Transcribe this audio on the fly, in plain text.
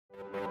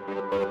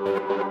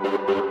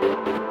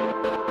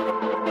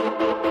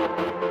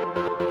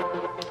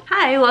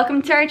Hi,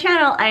 welcome to our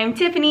channel. I'm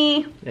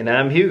Tiffany. And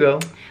I'm Hugo.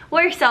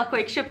 We're sell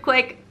quick, ship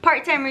quick,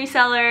 part-time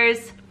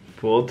resellers,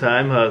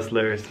 full-time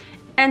hustlers.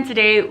 And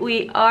today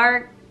we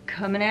are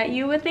coming at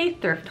you with a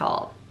thrift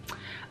haul.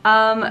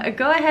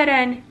 Go ahead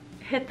and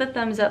hit the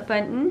thumbs up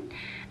button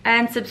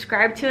and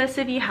subscribe to us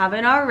if you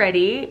haven't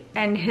already,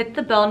 and hit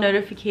the bell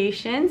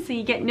notification so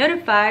you get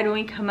notified when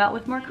we come out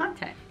with more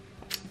content.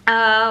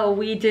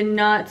 We did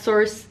not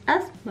source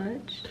as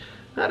much.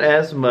 Not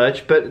as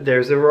much, but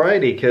there's a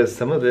variety because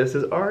some of this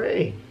is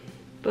RA.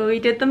 But we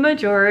did the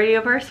majority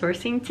of our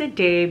sourcing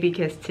today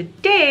because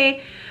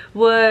today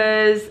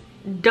was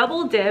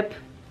double dip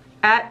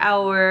at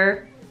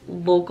our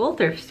local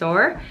thrift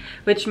store,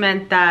 which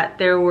meant that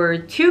there were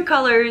two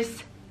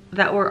colors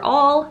that were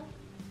all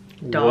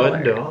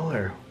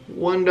 $1.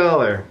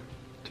 $1.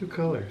 Two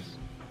colors.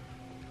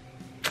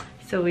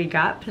 So we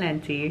got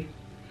plenty.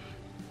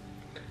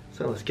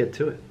 So let's get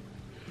to it.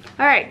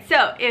 All right,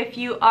 so if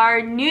you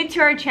are new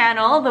to our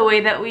channel, the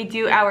way that we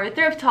do our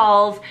thrift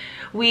hauls,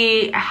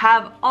 we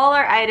have all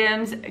our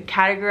items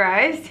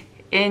categorized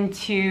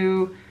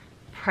into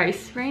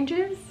price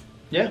ranges.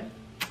 Yeah.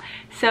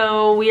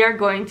 So we are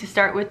going to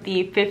start with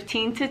the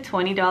 $15 to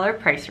 $20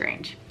 price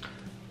range.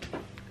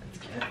 Let's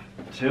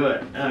get to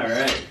it. All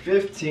right,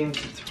 15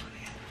 to 20.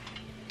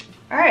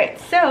 All right,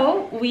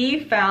 so we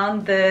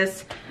found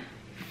this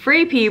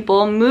Free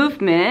People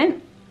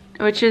Movement,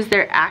 which is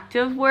their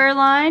activewear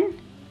line.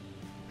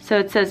 So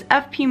it says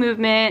FP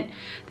Movement.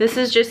 This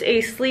is just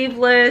a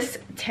sleeveless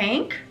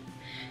tank,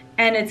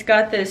 and it's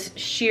got this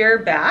sheer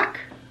back.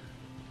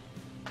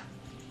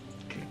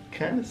 Can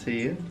kind of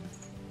see you.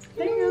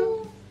 There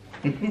you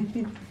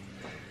go.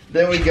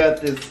 Then we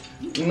got this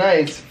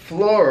nice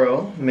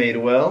floral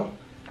Madewell.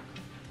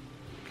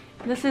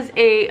 This is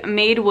a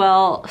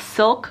Madewell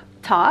silk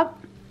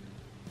top.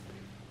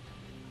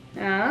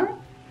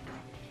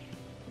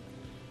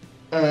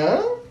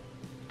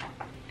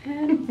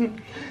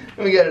 And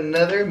we got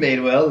another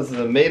Madewell. This is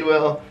a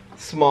Madewell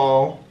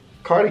small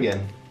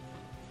cardigan.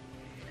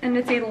 And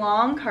it's a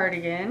long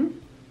cardigan.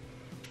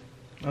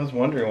 I was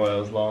wondering why it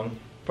was long.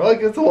 Probably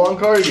because it's a long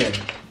cardigan.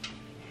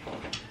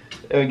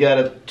 And we got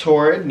a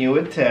Torrid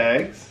Neewer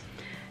tags.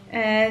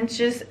 And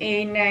just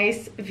a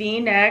nice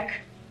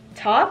V-neck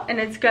top. And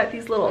it's got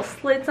these little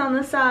slits on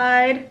the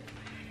side.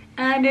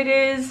 And it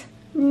is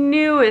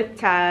new with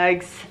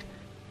tags.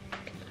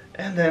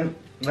 And then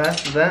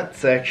last of that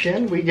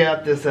section, we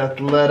got this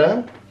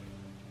Athleta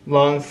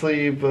long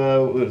sleeve,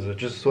 what is it,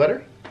 just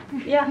sweater?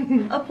 Yeah,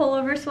 a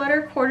pullover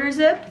sweater, quarter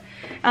zip.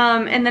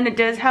 And then it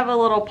does have a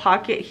little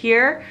pocket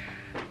here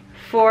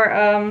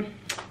for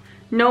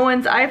no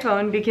one's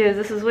iPhone because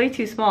this is way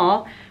too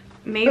small.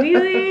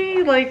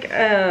 Maybe like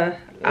a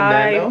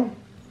iPod.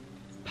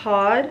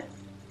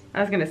 I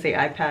was gonna say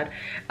iPad.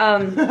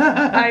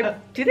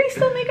 Do they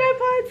still make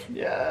iPods?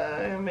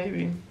 Yeah,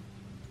 maybe.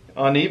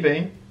 On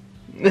eBay.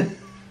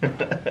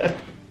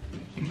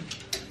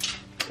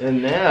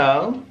 And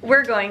now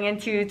we're going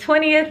into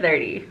 20 to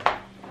 30.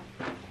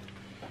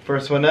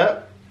 First one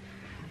up.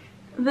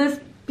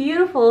 This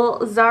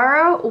beautiful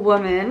Zara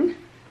woman.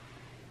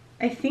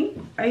 I think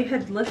I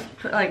had listed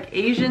like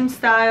Asian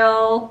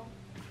style,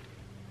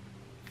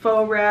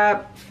 faux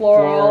wrap,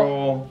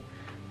 floral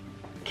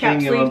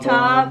cap sleeve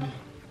top.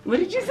 What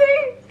did you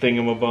say?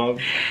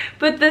 Thingamabob.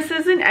 But this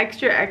is an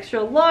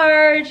extra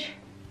large.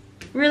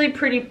 Really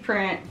pretty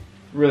print.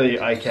 Really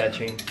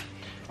eye-catching.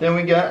 Then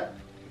we got,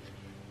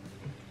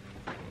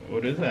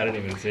 what is that? I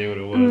didn't even say what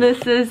it was.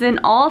 This is an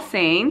All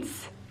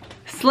Saints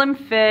slim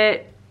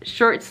fit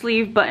short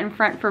sleeve button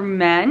front for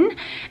men.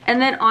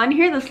 And then on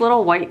here, this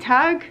little white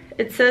tag,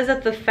 it says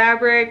that the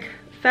fabric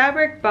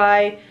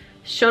by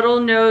Shuttle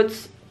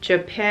Notes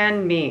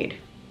Japan made.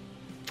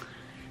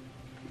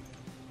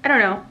 I don't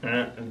know.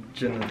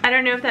 I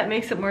don't know if that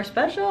makes it more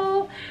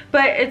special,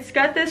 but it's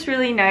got this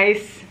really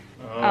nice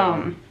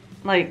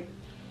like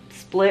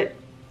split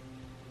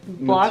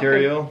block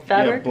material,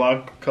 fabric. Yeah,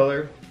 block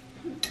color.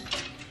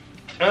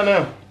 I don't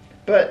know,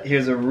 but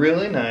here's a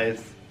really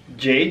nice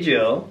J.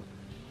 Jill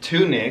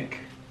tunic.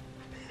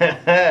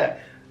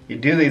 You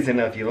do these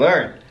enough, you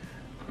learn.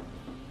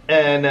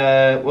 And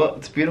well,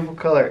 it's a beautiful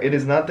color. It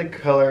is not the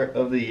color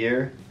of the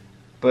year,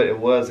 but it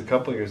was a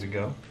couple years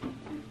ago,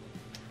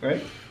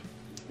 right?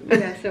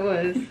 Yes, it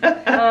was.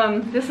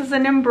 This is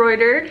an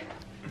embroidered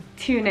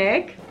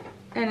tunic,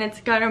 and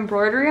it's got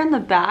embroidery on the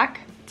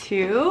back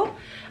too.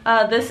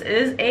 This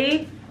is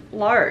a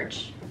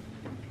large.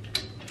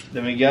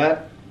 Then we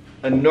got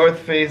a North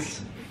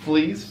Face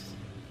fleece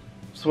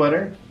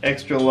sweater,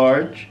 extra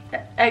large.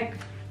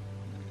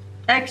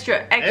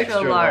 Extra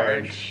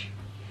large.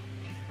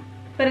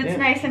 But it's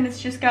nice, and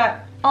it's just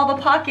got all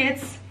the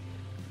pockets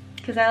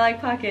because I like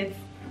pockets.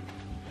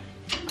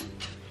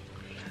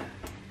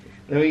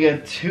 Then we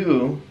got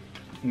two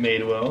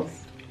Madewells.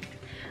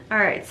 All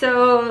right,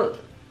 so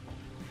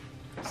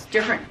it's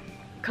different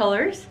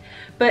colors,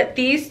 but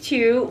these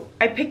two,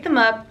 I picked them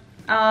up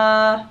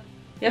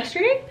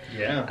yesterday.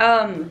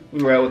 Yeah.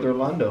 We were out with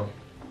Orlando.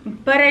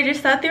 But I just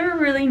thought they were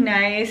really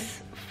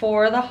nice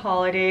for the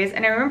holidays,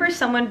 and I remember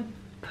someone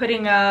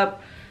putting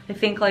up, I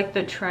think, like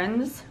the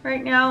trends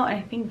right now.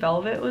 I think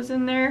velvet was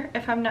in there,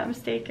 if I'm not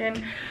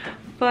mistaken.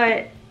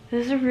 But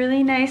this is a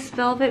really nice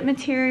velvet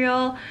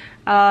material.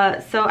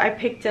 So I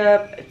picked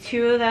up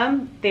 2 of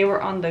them. They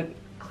were on the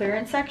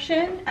clearance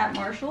section at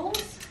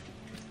Marshall's.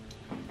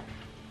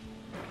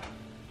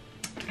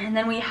 And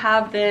then we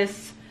have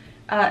this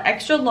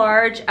extra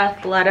large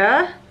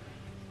Athleta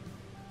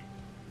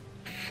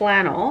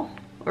flannel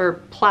or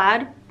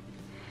plaid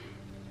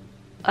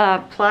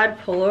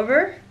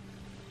pullover.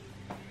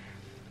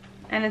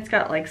 And it's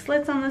got like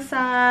slits on the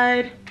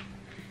side.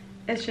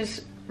 It's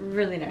just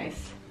really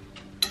nice.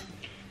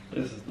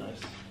 This is nice.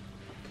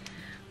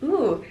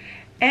 Ooh,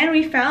 and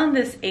we found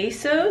this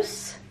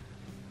ASOS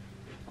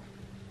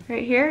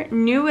right here,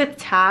 new with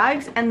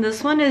tags, and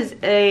this one is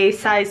a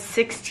size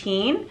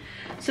 16.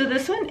 So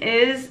this one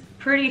is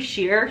pretty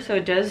sheer, so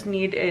it does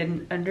need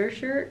an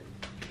undershirt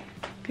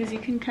because you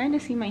can kind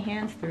of see my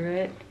hands through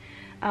it.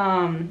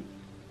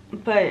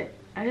 But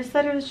I just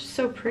thought it was just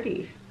so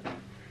pretty.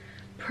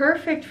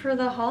 Perfect for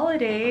the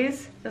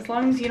holidays, as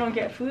long as you don't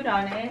get food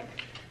on it.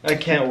 I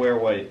can't wear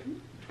white.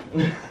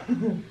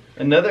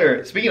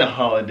 Another, speaking of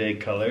holiday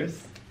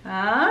colors.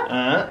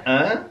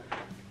 Do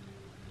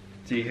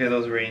you hear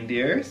those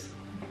reindeers?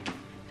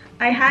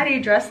 I had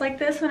a dress like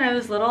this when I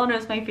was little, and it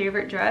was my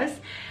favorite dress.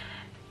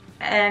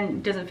 And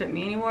it doesn't fit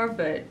me anymore,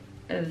 but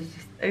it was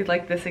just, I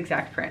like this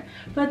exact print.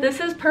 But this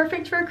is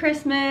perfect for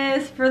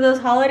Christmas, for those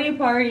holiday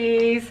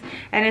parties.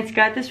 And it's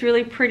got this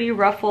really pretty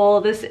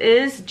ruffle. This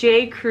is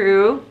J.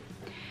 Crew.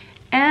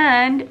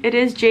 And it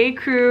is J.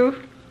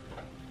 Crew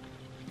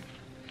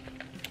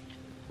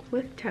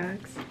with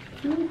tags.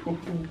 All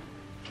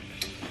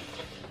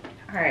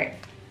right,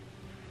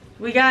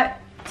 we got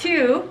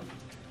 2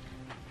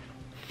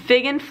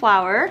 Fig and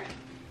Flower.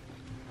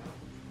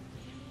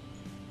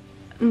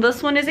 And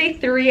this one is a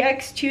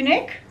 3X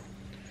tunic,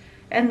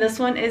 and this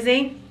one is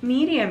a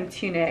medium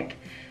tunic.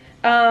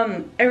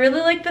 I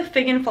really like the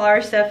Fig and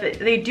Flower stuff.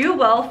 They do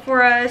well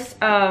for us.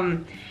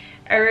 I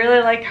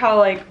really like how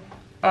like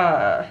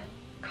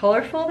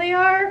colorful they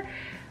are.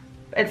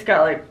 It's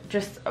got like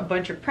just a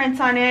bunch of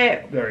prints on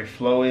it. Very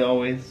flowy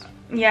always.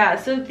 Yeah,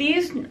 so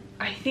these,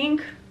 I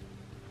think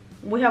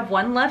we have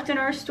 1 left in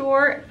our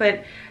store,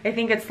 but I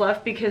think it's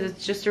left because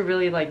it's just a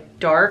really like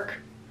dark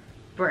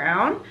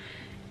brown.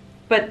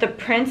 But the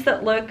prints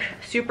that look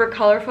super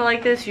colorful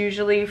like this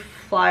usually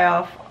fly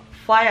out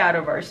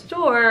of our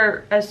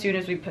store as soon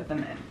as we put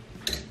them in.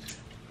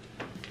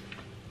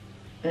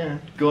 Yeah,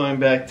 going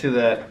back to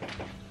that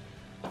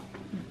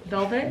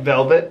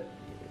velvet,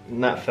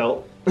 not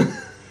felt.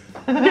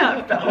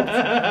 Not felt.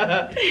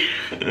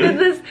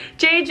 This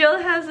J. Jill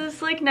has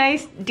this like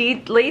nice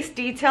lace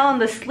detail on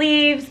the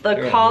sleeves,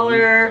 the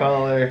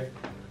collar,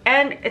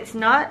 and it's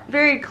not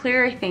very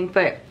clear, I think,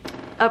 but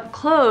up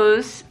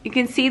close you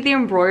can see the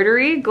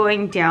embroidery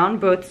going down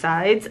both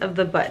sides of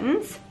the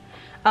buttons.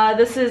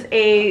 This is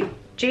a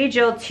J.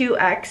 Jill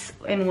 2X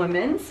in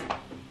women's.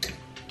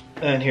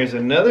 And here's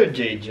another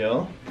J.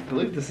 Jill. I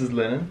believe this is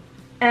linen.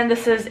 And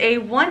this is a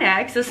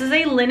 1X. This is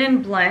a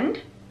linen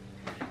blend.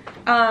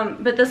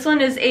 But this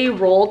one is a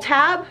roll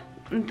tab,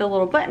 the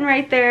little button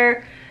right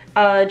there.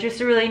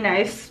 Just a really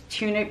nice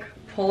tunic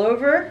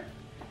pullover.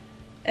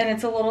 And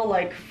it's a little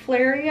like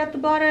flary at the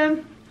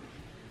bottom.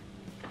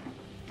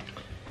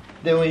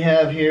 Then we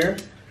have here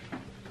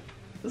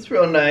this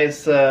real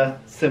nice,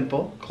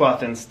 simple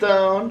cloth and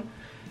stone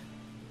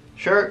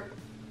shirt,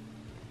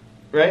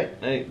 right?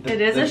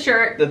 It is a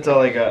shirt. That's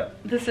all I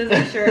got. This is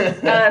a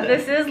shirt.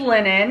 This is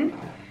linen.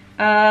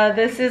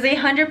 This is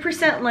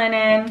 100%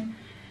 linen.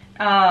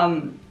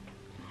 And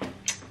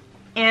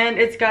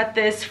it's got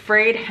this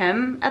frayed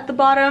hem at the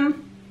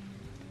bottom,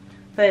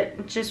 but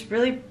it's just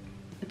really,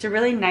 it's a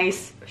really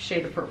nice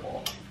shade of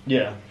purple.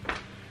 Yeah.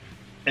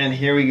 And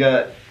here we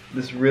got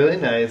this really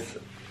nice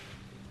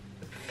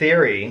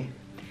theory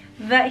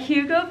that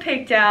Hugo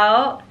picked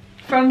out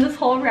from this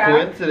whole rack.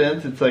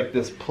 Coincidence, it's like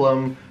this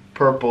plum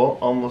purple,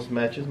 almost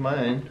matches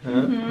mine.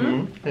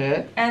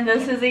 Yeah. And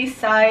this is a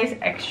size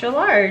extra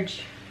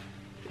large.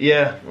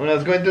 Yeah, when I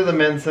was going through the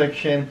men's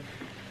section,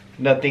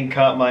 nothing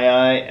caught my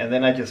eye, and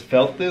then I just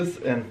felt this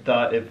and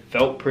thought it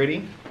felt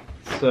pretty.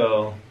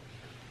 So,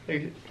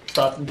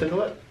 stopped and took a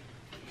look.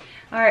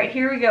 All right,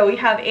 here we go. We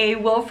have a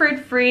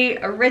Wilfred Free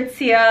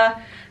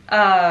Aritzia,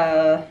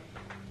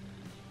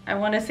 I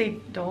want to say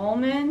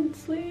dolman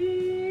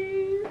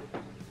sleeve?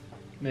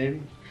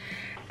 Maybe.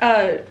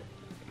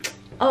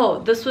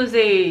 Oh, this was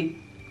a,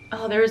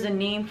 oh, there was a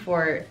name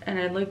for it, and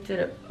I looked at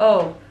it.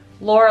 Oh,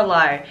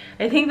 Lorelei.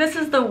 I think this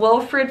is the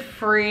Wilfred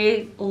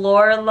Free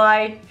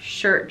Lorelei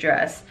shirt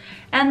dress.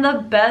 And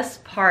the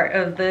best part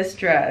of this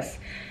dress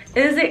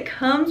is it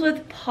comes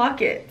with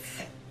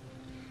pockets.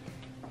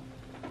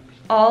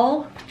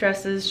 All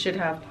dresses should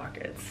have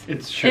pockets.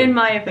 It's true. In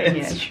my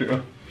opinion. It's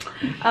true.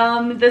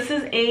 This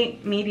is a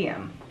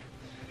medium.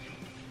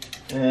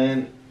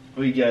 And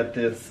we got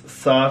this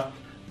soft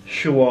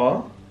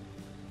schwa.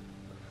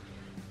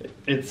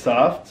 It's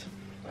soft.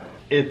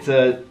 It's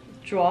a...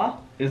 Draw.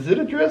 Is it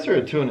a dress or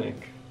a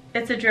tunic?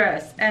 It's a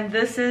dress. And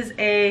this is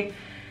a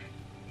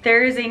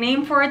There is a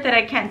name for it that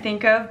I can't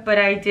think of, but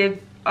I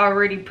did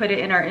already put it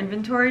in our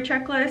inventory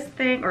checklist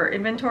thing or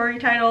inventory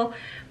title.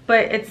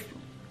 But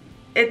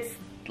it's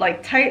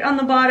like tight on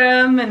the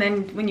bottom, and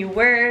then when you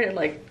wear it, it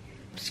like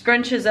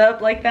scrunches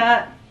up like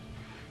that.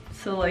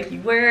 So like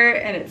you wear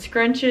it and it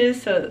scrunches,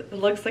 so it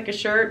looks like a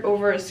shirt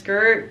over a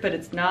skirt, but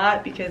it's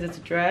not because it's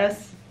a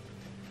dress.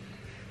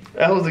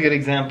 That was a good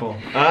example.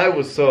 I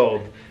was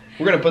sold.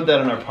 We're gonna put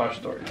that in our Posh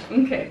stories.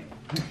 Okay.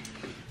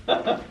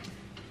 All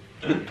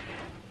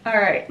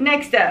right,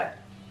 next up,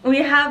 we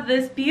have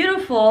this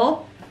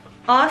beautiful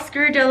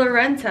Oscar de la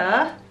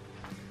Renta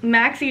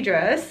maxi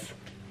dress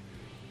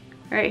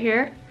right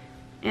here.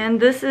 And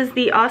this is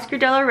the Oscar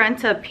de la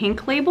Renta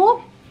pink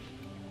label,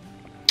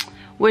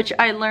 which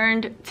I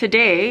learned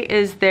today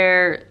is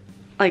their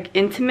like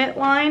intimate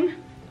line.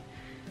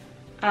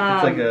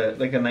 It's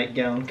like a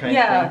nightgown kind of thing.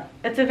 Yeah,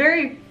 it's a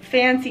very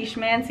fancy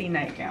schmancy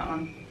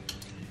nightgown.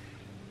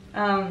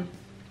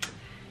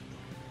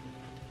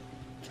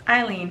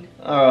 Eileen.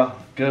 Oh,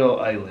 good old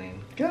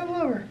Eileen. Gotta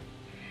love her.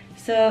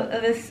 So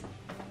this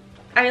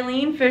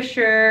Eileen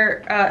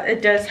Fisher,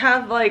 it does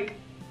have like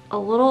a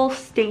little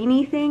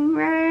stainy thing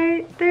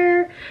right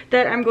there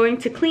that I'm going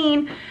to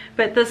clean,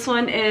 but this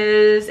one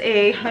is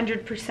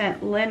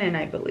 100% linen,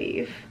 I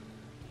believe.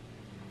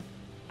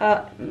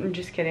 I'm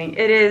just kidding.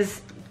 It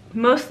is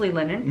mostly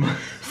linen.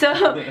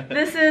 So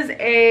this is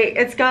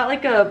it's got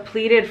like a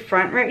pleated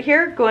front right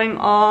here going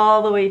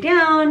all the way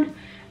down,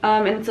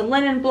 and it's a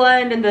linen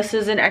blend, and this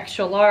is an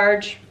extra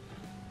large.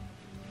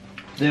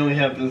 Then we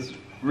have this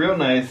real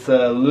nice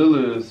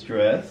Lulu's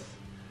dress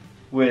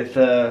with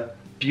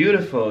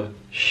beautiful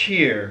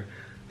sheer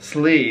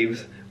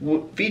sleeves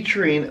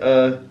featuring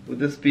would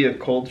this be a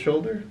cold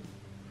shoulder?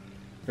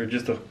 Or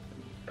just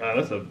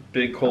that's a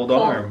big cold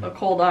arm. A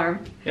cold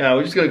arm. Yeah,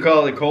 we're just gonna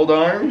call it a cold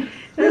arm.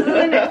 This is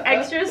an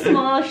extra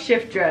small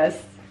shift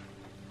dress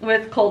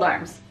with cold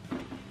arms.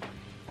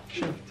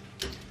 Shift.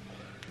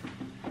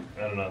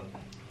 I don't know.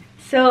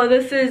 So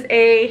this is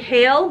a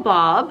Hale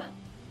Bob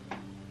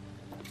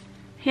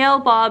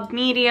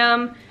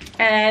medium,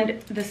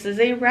 and this is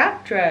a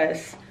wrap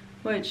dress,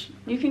 which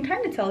you can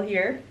kind of tell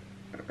here,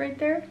 right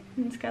there.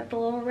 And it's got the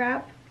little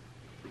wrap,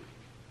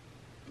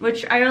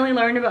 which I only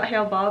learned about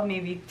Hale Bob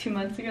maybe 2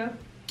 months ago.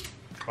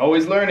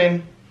 Always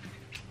learning.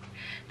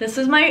 This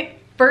is my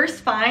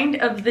first find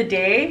of the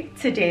day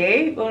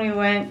today when we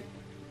went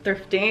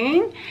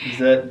thrifting. Is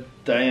that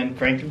Diane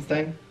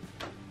Frankenstein?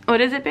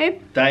 What is it,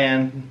 babe?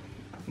 Diane,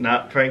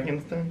 not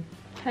Frankenstein?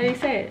 How do you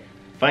say it?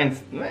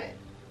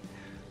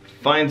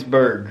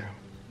 Feinsberg.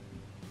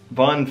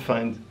 Von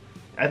Feins.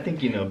 I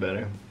think you know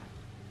better.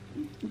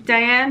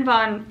 Diane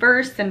von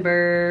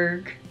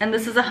Furstenberg. And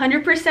this is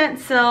 100%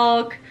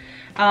 silk.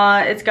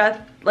 It's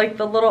got like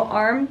the little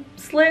arm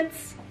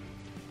slits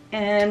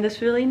and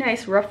this really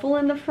nice ruffle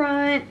in the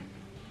front.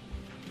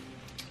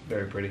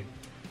 Very pretty.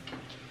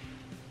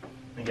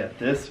 I got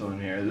this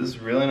one here. This is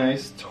really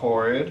nice,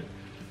 torrid.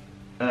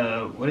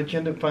 What did you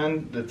end up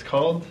finding that's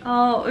called?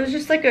 Oh, it was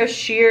just like a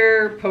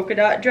sheer polka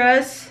dot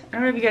dress. I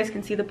don't know if you guys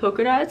can see the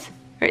polka dots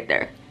right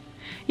there.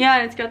 Yeah,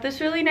 and it's got this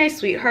really nice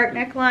sweetheart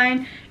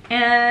neckline,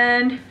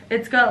 and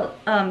it's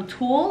got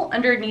tulle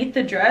underneath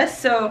the dress,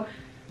 so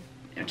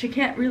which I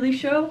can't really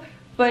show,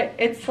 but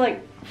it's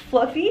like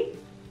fluffy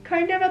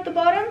kind of at the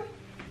bottom.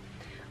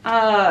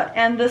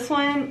 And this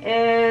one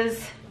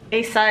is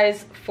a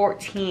size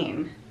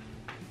 14.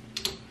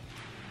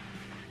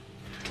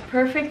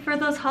 Perfect for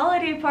those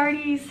holiday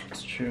parties.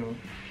 It's true.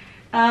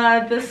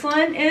 This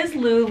one is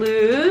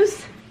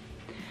Lulu's.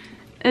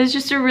 It's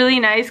just a really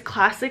nice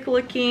classic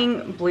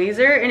looking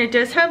blazer, and it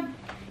does have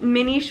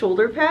mini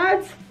shoulder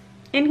pads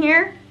in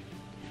here.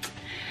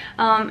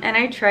 And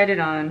I tried it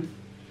on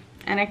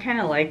and I kind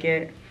of like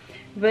it,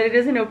 but it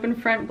is an open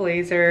front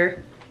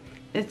blazer.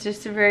 It's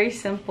just a very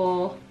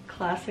simple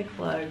classic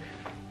look.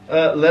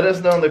 Let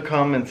us know in the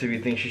comments if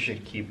you think she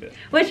should keep it.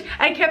 Which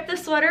I kept the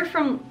sweater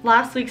from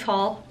last week's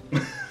haul.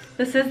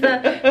 This is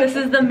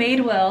the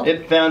Madewell.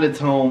 It found its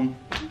home.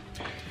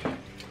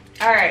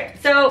 All right,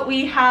 so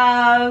we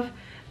have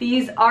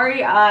these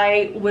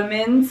REI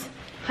women's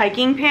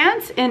hiking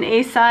pants in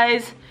a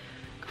size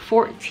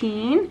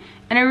 14.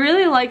 And I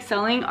really like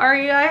selling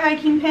REI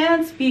hiking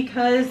pants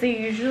because they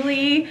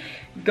usually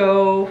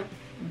go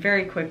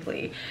very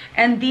quickly.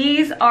 And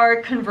these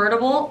are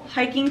convertible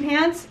hiking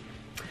pants.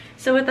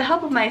 So with the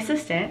help of my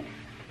assistant,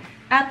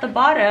 at the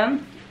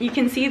bottom, you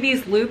can see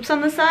these loops on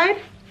the side.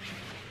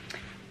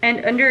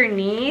 And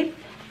underneath,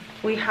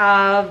 we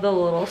have the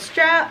little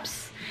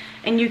straps,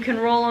 and you can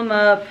roll them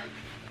up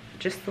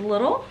just a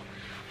little,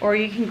 or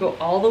you can go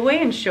all the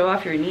way and show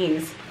off your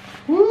knees.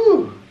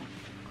 Woo!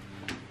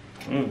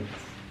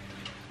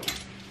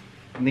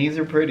 Knees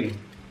are pretty.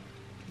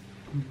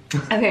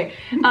 Okay,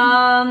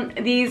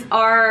 these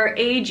are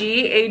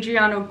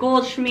Adriano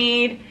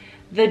Goldschmied,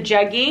 the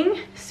jegging,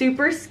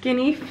 super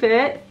skinny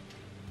fit.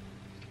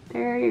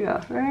 There you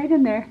go, right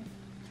in there.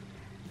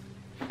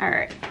 All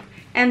right,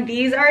 and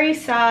these are a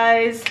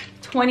size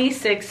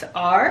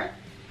 26R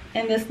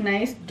in this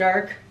nice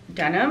dark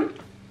denim.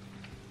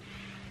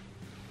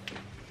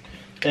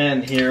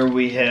 And here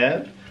we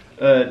have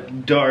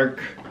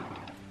dark,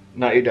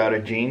 not your daughter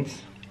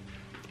jeans.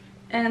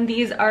 And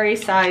these are a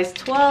size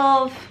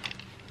 12.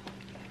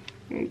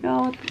 Here you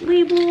go with the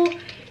label. Is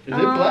it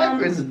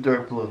black or is it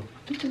dark blue?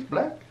 It's just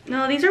black.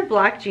 No, these are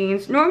black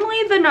jeans.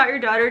 Normally the Not Your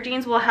Daughter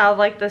jeans will have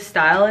like the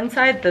style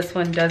inside. This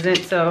one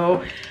doesn't.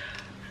 So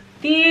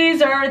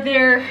these are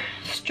their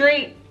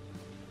straight,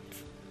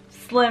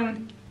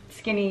 slim,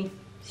 skinny,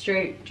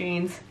 straight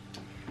jeans.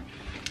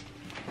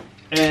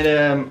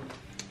 And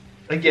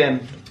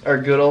again, our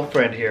good old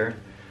friend here.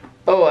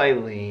 Oh,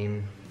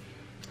 Eileen.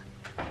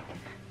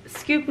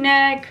 Scoop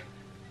neck,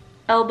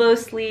 elbow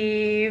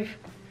sleeve,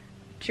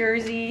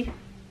 jersey,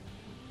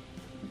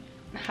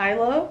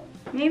 high-low,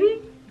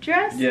 maybe?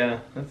 Dress? Yeah,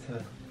 that's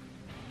a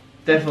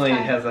definitely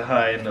has a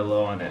high and a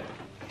low on it.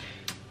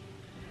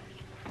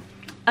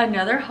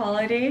 Another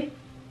holiday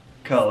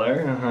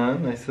Color,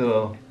 nice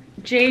little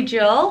J.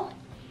 Jill.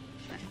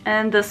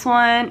 And this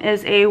one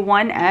is a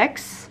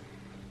 1X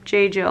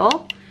J.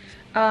 Jill.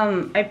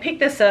 I picked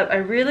this up. I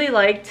really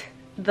liked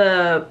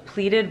the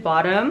pleated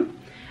bottom.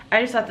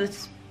 I just thought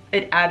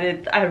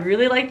I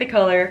really like the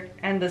color,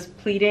 and this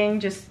pleating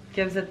just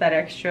gives it that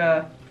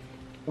extra.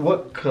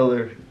 What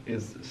color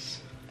is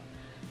this?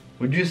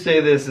 Would you say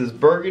this is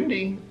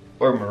burgundy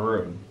or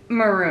maroon?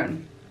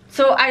 Maroon.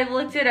 So I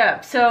looked it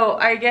up. So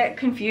I get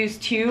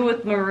confused too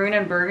with maroon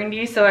and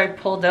burgundy. So I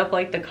pulled up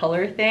like the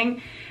color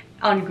thing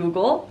on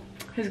Google,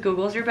 because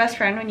Google's your best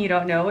friend when you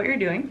don't know what you're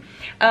doing.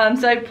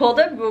 So I pulled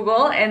up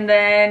Google, and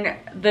then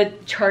the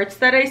charts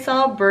that I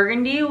saw,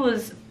 burgundy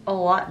was a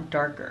lot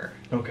darker.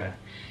 Okay.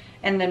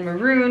 And then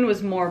maroon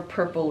was more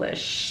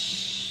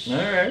purplish. All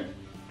right.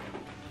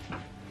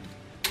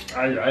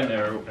 I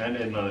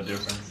didn't know the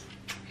difference.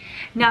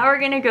 Now we're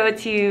gonna go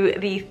to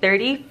the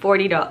 $30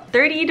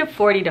 to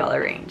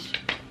 $40 range.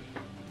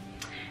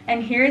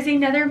 And here's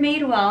another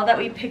Madewell that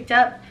we picked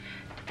up,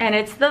 and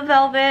it's the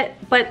velvet,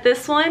 but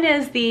this one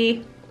is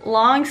the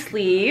long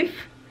sleeve,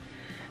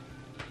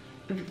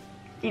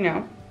 you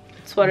know,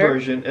 sweater.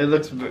 Version. It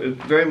looks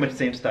very much the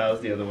same style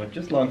as the other one,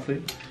 just long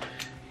sleeve.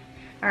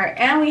 All right,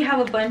 and we have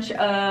a bunch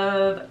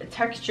of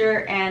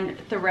texture and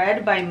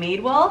thread by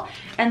Madewell,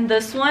 and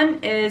this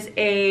one is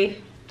a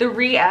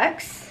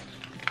 3X.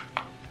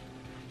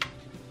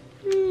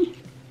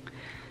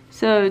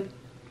 So,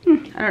 I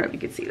don't know if you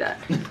can see that.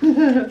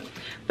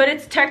 But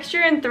it's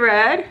texture and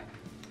thread,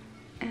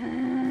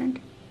 and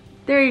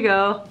there you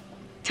go.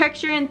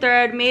 Texture and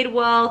thread,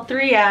 Madewell,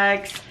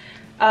 3X.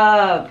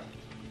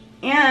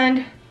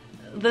 And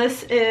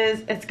this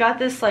is, it's got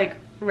this like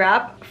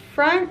wrap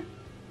front.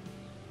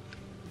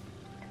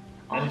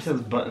 And it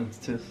has buttons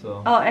too,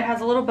 so. Oh, it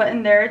has a little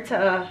button there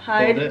to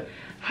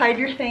hide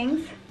your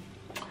things.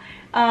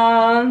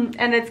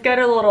 And it's got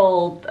a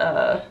little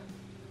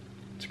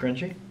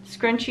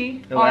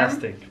scrunchy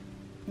elastic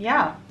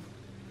arm.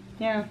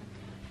 Yeah.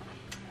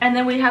 And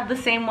then we have the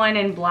same one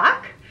in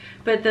black,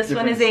 but this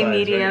Different one is a size,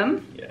 medium.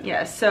 right? Yeah.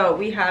 Yes, so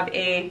we have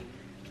a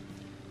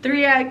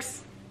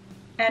 3X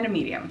and a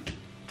medium.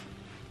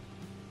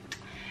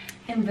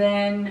 And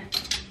then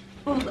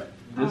This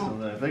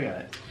one, I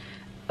got it.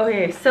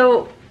 okay,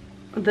 so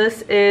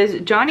this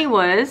is Johnny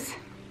was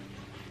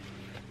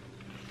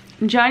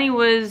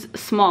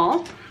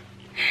small,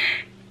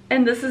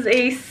 and this is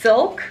a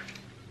silk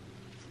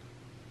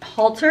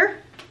halter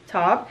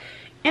top,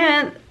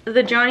 and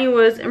the Johnny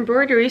was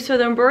embroidery. So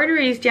the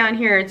embroidery is down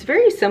here. It's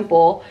very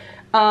simple.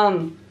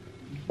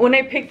 When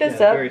I picked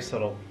this up, very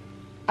subtle.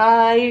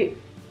 I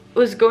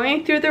was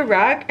going through the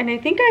rack, and I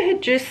think I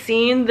had just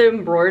seen the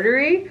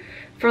embroidery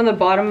from the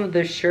bottom of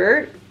the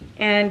shirt,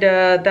 and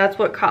that's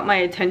what caught my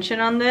attention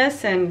on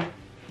this, and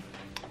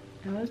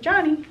it was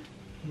Johnny.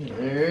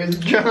 There's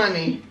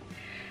Johnny.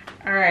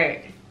 All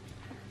right.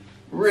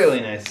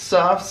 Really nice,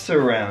 soft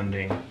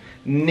surrounding,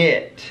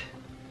 knit,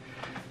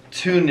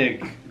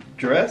 tunic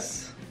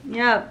dress.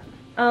 Yeah.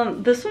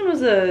 This one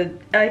was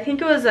I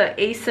think it was a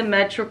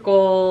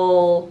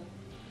asymmetrical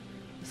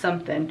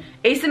something.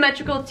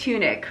 Asymmetrical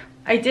tunic.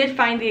 I did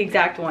find the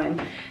exact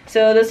one.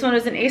 So this one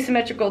was an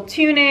asymmetrical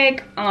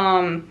tunic.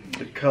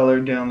 The color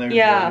down there is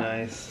yeah.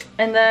 really nice.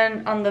 And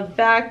then on the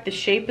back, the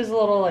shape is a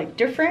little like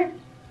different.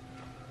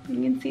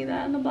 You can see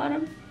that on the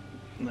bottom.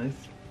 Nice.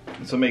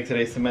 So it makes it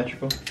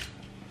asymmetrical.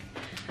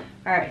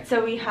 All right,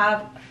 so we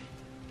have,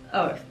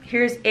 oh,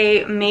 here's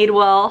a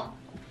Madewell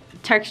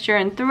texture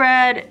and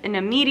thread in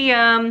a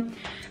medium,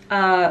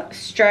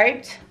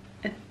 striped.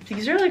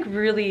 These are like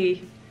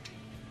really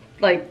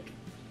like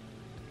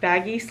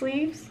baggy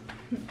sleeves.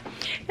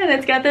 And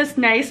it's got this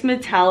nice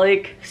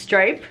metallic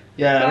stripe.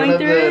 Yeah, I going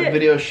don't know through if the it.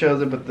 video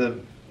shows it, but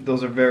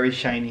those are very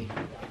shiny.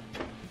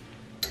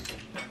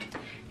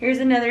 Here's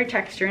another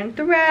texture and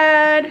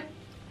thread.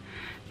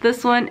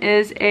 This one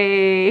is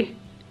a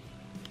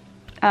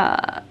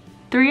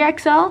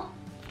 3XL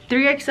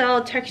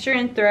texture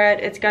and thread.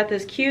 It's got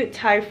this cute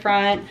tie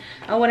front.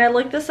 When I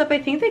looked this up, I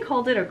think they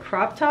called it a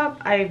crop top.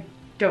 I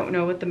don't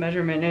know what the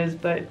measurement is,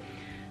 but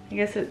I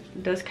guess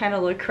it does kind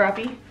of look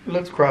croppy. It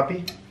looks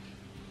croppy.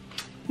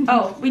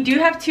 Oh, we do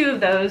have two of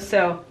those,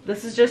 so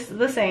this is just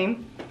the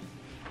same.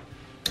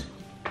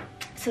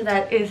 So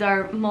that is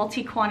our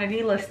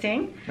multi-quantity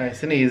listing.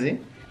 Nice and easy.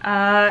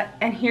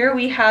 And here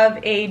we have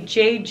a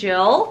J.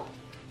 Jill.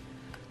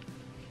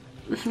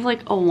 This is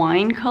like a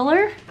wine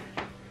color.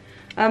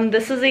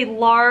 This is a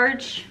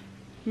large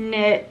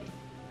knit,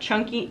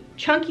 chunky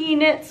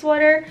knit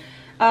sweater.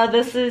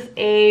 This is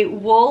a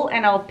wool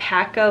and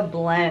alpaca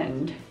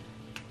blend.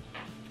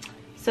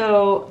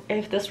 So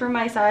if this were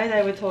my size,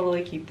 I would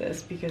totally keep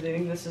this because I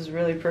think this is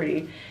really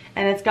pretty.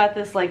 And it's got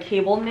this like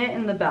cable knit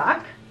in the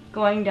back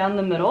going down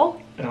the middle.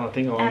 Oh, I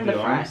think along the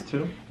arms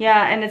too.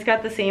 Yeah, and it's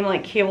got the same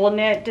like cable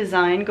knit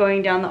design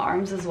going down the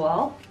arms as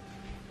well.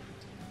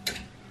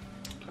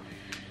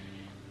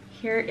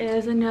 Here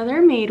is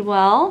another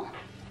Madewell.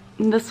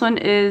 And this one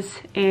is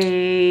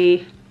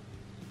a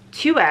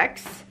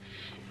 2X.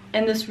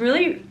 And this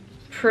really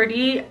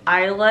pretty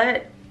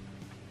eyelet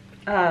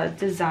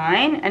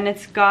design. And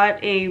it's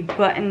got a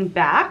button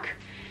back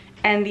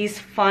and these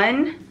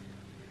fun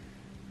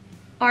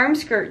arm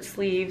skirt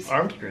sleeves.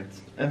 Arm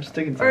skirts. I'm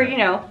sticking to Or, that. you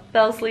know,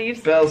 bell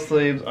sleeves. Bell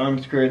sleeves,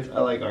 arm skirts. I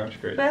like arm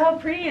skirts. But how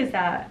pretty is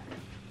that?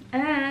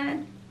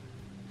 And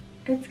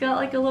it's got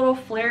like a little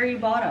flary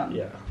bottom.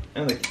 Yeah.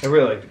 And I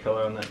really like the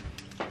color on that.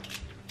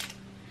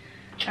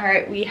 All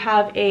right, we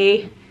have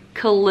a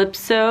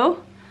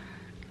Calypso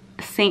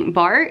St.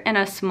 Bart in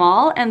a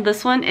small, and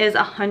this one is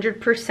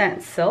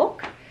 100%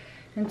 silk.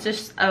 It's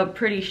just a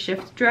pretty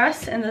shift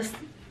dress in this,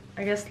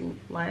 I guess,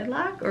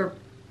 lilac or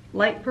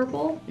light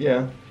purple.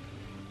 Yeah.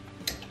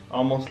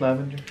 Almost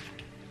lavender.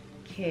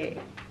 Okay,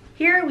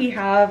 here we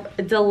have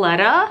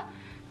Diletta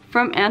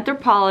from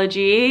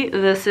Anthropologie.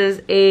 This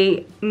is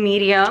a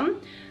medium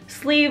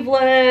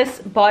sleeveless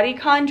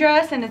bodycon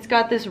dress, and it's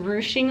got this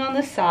ruching on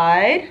the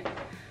side,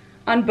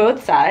 on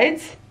both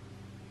sides.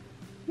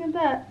 Look at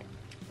that.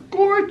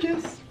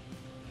 Gorgeous.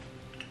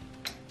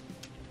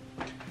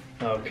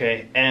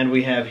 Okay, and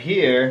we have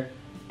here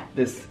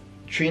this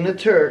Trina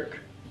Turk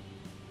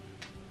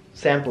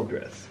sample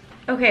dress.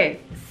 Okay,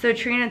 so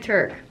Trina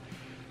Turk,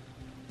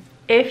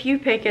 if you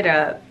pick it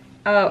up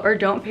or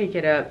don't pick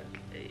it up,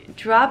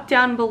 drop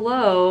down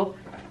below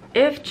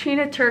if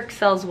Trina Turk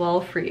sells well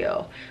for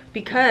you,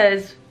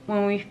 because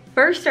when we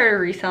first started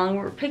reselling, we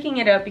were picking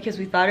it up because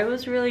we thought it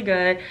was really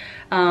good,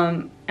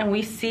 and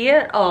we see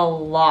it a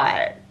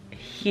lot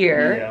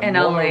here in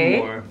LA. And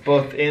more,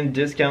 both in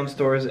discount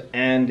stores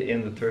and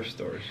in the thrift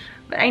stores.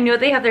 But I know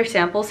they have their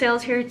sample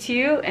sales here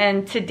too,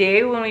 and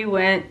today when we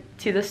went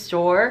to the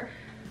store,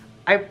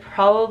 I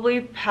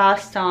probably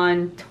passed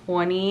on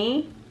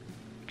 20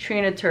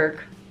 Trina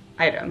Turk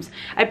items.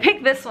 I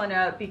picked this one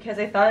up because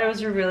I thought it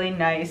was a really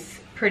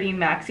nice, pretty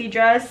maxi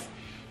dress.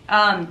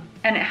 And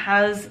it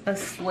has a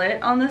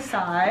slit on the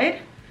side.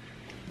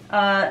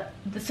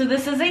 So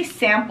this is a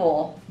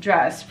sample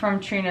dress from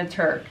Trina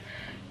Turk.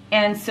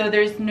 And so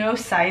there's no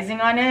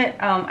sizing on it.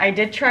 I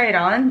did try it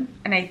on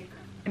and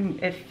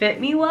it fit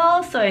me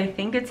well, so I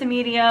think it's a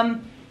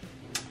medium.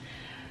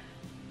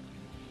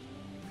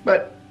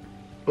 But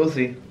we'll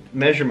see.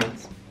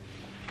 Measurements.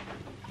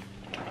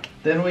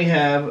 Then we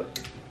have,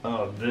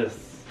 oh,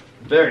 this.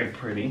 Very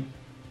pretty.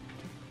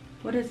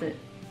 What is it?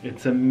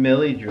 It's a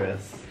Millie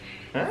dress.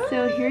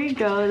 So here you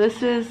go.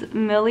 This is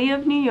Millie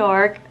of New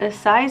York, a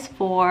size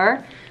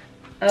 4,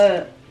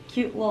 a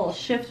cute little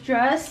shift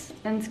dress,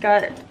 and it's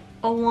got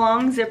a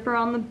long zipper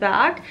on the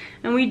back.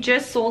 And we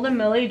just sold a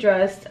Millie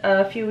dress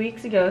a few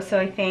weeks ago, so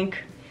I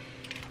think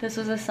this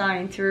was a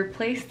sign to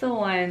replace the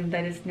one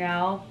that is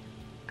now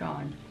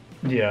gone.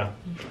 Yeah.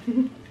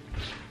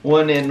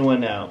 One in,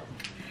 one out.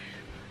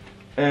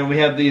 And we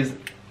have these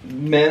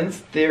men's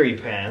theory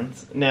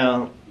pants.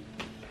 Now,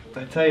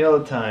 I tell you all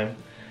the time,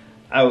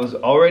 I was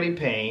already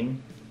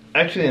paying.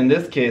 Actually, in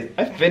this case,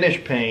 I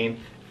finished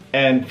paying,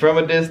 and from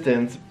a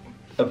distance,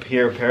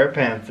 appear a pair of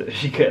pants that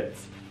she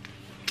gets.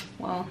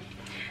 Well,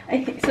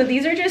 I think so.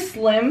 These are just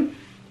slim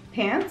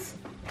pants,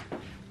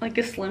 like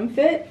a slim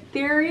fit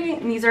theory,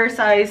 and these are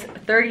size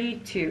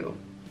 32.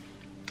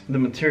 The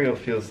material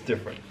feels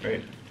different,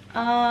 right?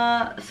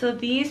 So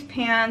these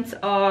pants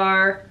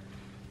are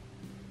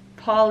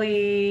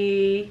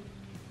polyamide,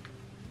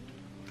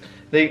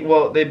 They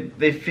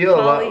feel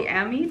a lot.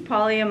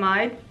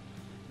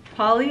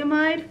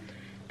 polyamide,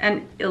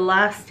 and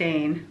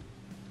elastane,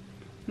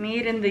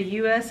 made in the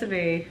U.S. of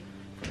A.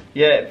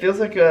 Yeah, it feels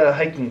like a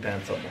hiking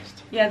pants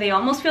almost. Yeah, they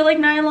almost feel like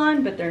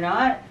nylon, but they're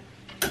not.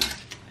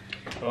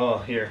 Oh,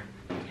 here.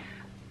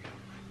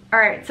 All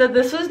right, so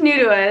this was new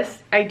to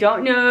us. I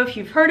don't know if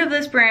you've heard of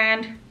this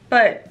brand,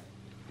 but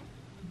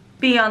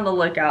be on the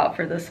lookout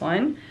for this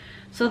one.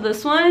 So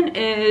this one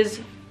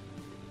is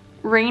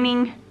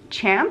Reigning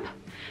Champ,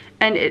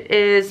 and it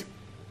is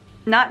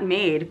not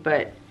made,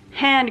 but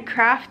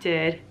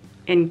handcrafted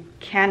in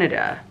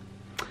Canada.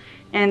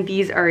 And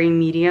these are a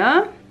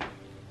medium.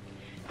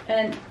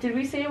 And did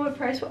we say what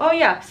price? Oh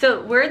yeah,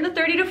 so we're in the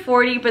 30 to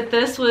 40, but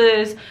this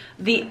was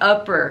the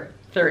upper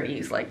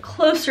 30s, like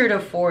closer to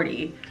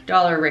 $40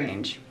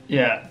 range.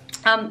 Yeah.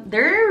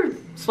 They're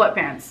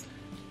sweatpants.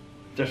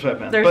 They're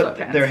sweatpants. They're but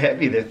sweatpants. They're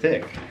heavy, they're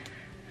thick.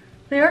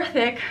 They are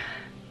thick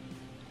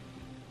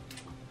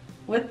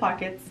with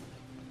pockets.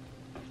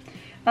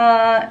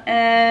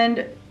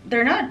 And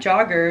they're not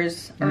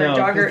joggers or No, 'cause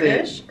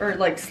jogger-ish or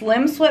like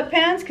slim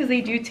sweatpants because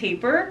they do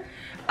taper.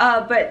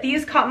 But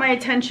these caught my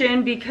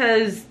attention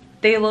because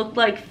they looked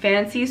like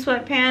fancy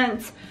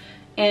sweatpants,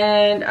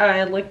 and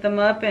I looked them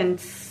up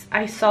and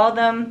I saw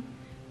them,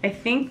 I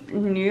think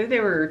new they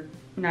were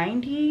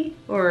 90,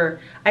 or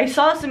I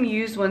saw some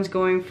used ones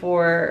going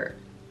for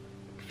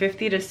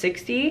 50 to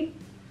 60,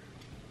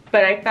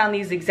 but I found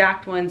these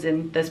exact ones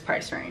in this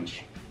price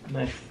range.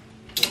 Nice.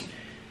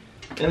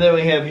 And then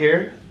we have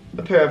here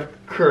a pair of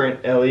current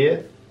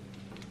Elliott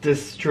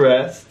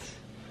distressed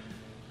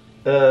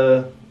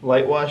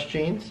light wash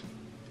jeans.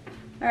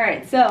 All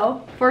right,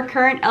 so for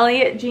current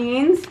Elliott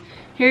jeans,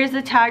 here's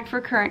the tag for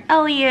current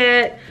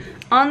Elliott.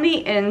 On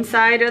the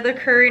inside of the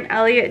current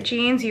Elliott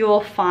jeans, you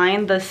will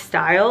find the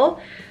style.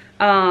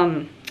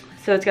 So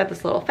it's got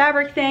this little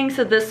fabric thing.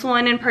 So this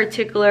one in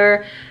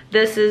particular,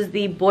 this is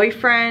the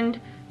boyfriend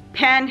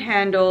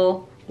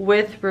panhandle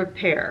with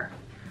repair,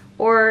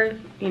 or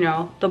you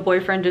know, the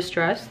boyfriend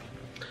distressed.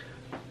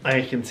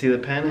 I can see the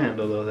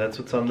panhandle though. That's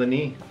what's on the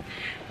knee.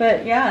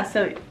 But yeah,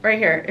 so right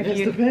here, if It's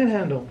you the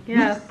panhandle.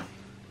 yeah,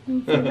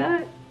 you see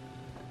that?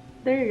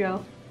 There you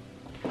go.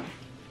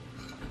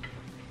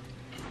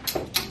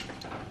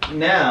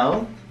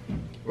 Now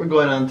we're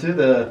going on to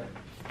the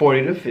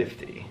 40 to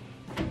 50.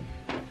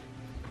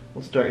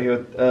 We'll start here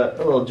with a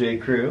little J.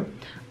 Crew.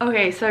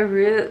 Okay, so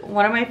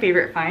one of my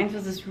favorite finds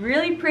was this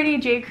really pretty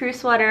J. Crew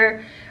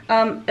sweater.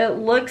 It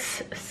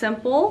looks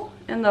simple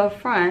in the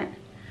front,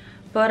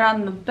 but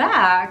on the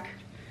back,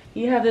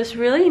 you have this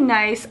really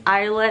nice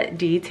eyelet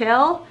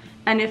detail.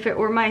 And if it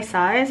were my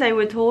size, I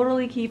would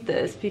totally keep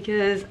this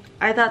because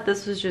I thought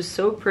this was just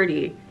so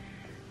pretty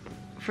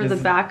for the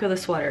back of the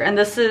sweater. And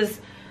this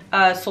is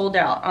sold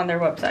out on their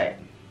website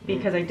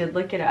because I did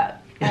look it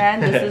up.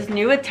 And this is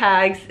new with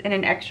tags in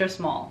an extra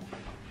small.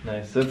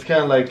 Nice. So it's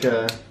kind of like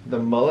the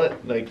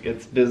mullet, like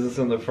it's business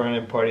in the front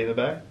and party in the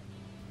back.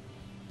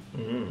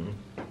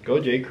 Go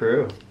J.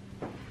 Crew.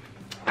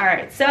 All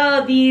right,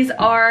 so these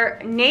are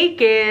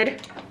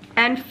naked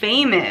and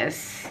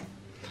famous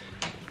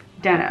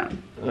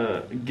denim.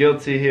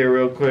 Guilty here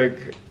real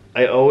quick.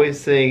 I always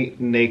say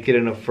naked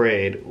and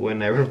afraid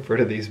when I refer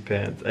to these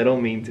pants. I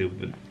don't mean to,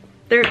 but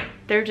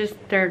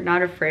they're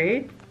not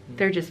afraid.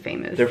 They're just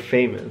famous. they're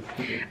famous.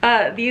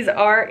 These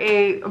are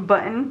a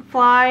button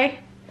fly.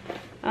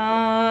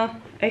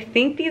 I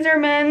think these are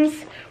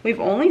men's. We've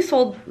only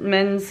sold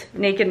men's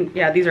naked.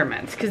 Yeah, these are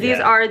men's because these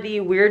are the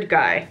weird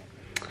guy.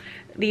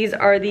 These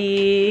are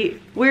the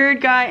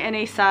weird guy in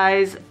a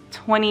size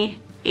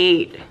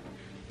 28.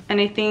 And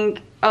I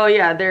think, oh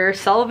yeah, they're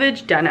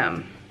selvage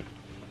denim.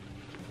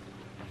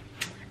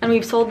 And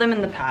we've sold them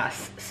in the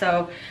past.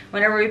 So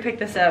whenever we pick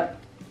this up,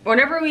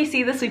 whenever we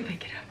see this, we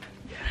pick it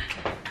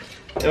up.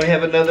 And we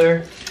have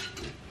another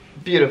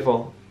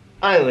beautiful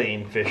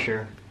Eileen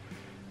Fisher.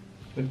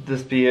 Would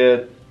this be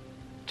a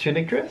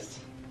tunic dress?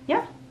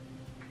 Yeah.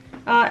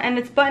 And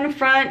it's button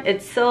front,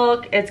 it's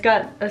silk, it's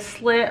got a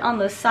slit on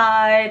the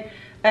side,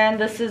 and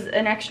this is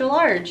an extra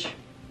large.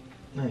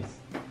 Nice.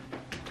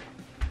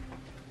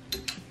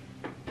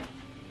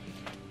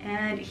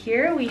 And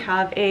here we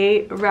have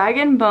a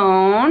rag &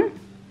 bone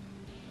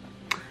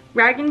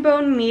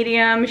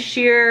medium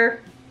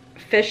sheer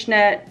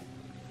fishnet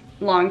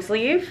long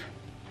sleeve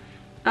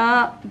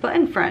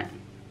button front.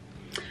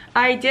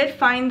 I did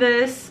find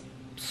this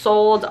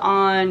sold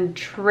on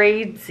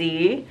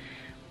Tradesy,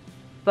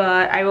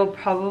 but I will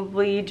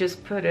probably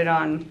just put it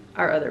on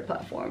our other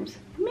platforms.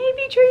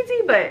 Maybe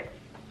Tradesy, but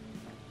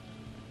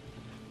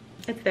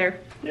it's there.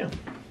 Yeah.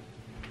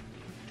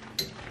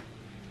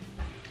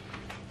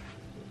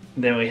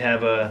 Then we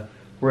have a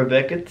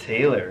Rebecca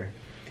Taylor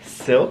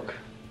silk.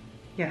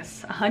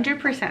 Yes,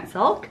 100%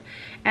 silk.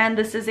 And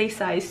this is a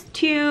size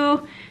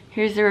 2.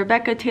 Here's the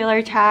Rebecca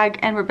Taylor tag,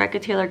 and Rebecca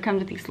Taylor comes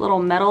with these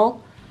little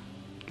metal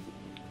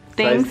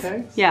things. Size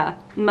tags? Yeah,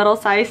 metal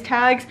size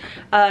tags.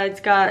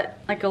 It's got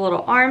like a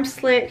little arm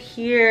slit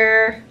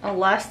here,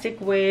 elastic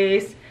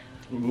waist,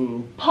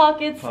 Ooh.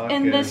 pockets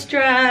in this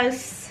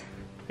dress.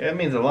 Yeah, that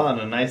means a lot.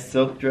 A nice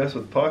silk dress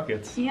with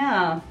pockets.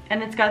 Yeah,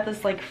 and it's got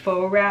this like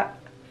faux wrap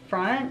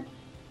front.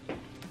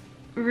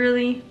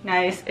 Really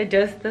nice. It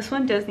does. This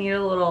one does need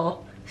a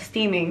little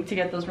steaming to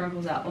get those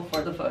wrinkles out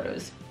before the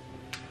photos.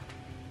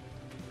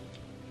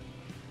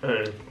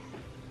 I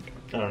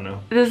don't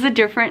know. This is a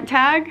different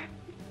tag,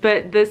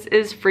 but this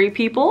is Free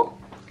People.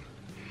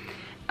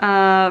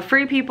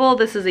 Free People,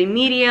 this is a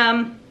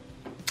medium.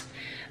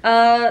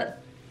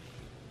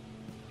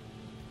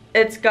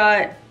 It's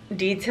got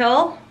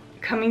detail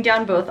coming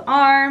down both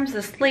arms,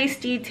 this lace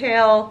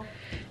detail.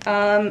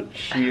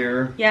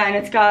 Sheer. Yeah, and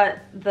it's got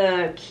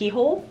the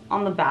keyhole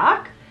on the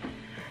back.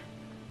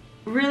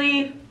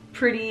 Really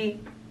pretty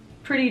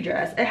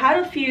dress. It had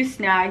a few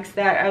snags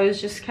that I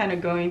was just kind of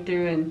going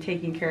through and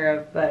taking care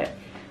of, but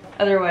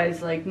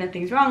otherwise, like,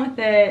 nothing's wrong with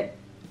it.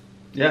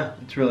 Yeah,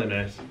 it's really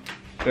nice.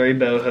 Very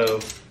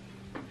boho.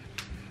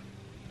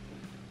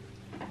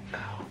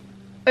 Oh.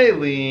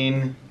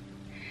 Eileen.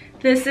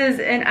 This is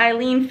an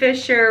Eileen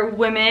Fisher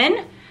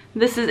women.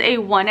 This is a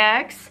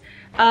 1X.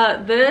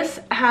 This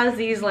has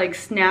these like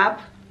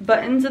snap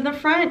buttons in the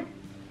front.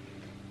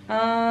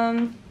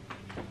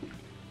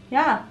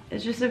 Yeah,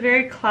 it's just a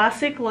very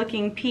classic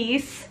looking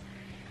piece.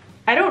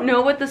 I don't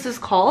know what this is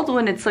called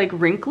when it's like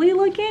wrinkly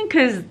looking,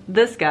 because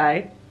this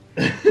guy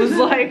was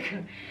like,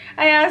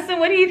 I asked him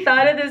what he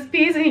thought of this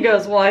piece and he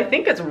goes, well, I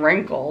think it's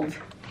wrinkled.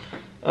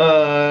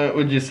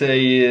 Would you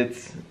say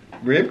it's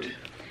ribbed?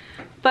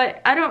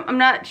 But I'm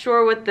not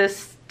sure what this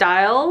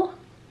style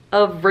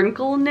of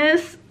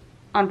wrinkleness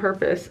on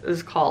purpose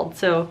is called.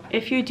 So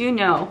if you do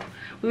know,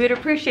 we would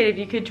appreciate if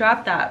you could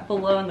drop that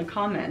below in the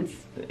comments.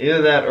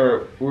 Either that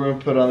or we're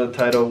gonna put on the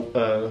title,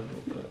 I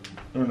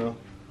don't know.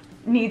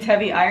 Needs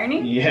heavy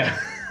ironing? Yeah.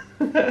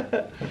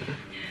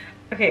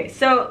 Okay,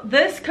 so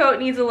this coat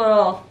needs a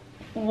little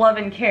love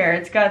and care.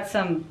 It's got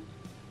some,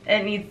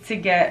 it needs to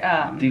get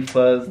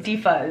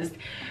defuzzed.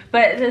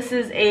 But this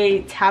is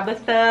a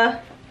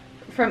Tabitha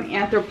from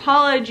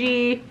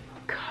Anthropologie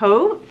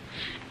coat.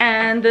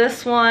 And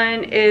this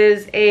one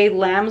is a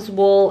lamb's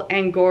wool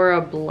Angora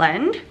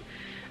blend.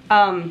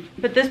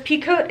 But this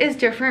pea coat is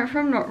different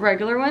from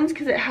regular ones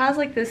because it has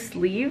like this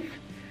sleeve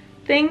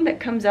thing that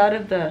comes out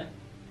of the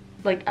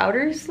like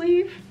outer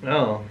sleeve.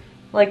 Oh.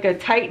 Like a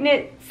tight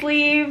knit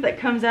sleeve that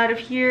comes out of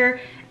here.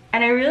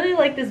 And I really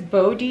like this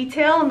bow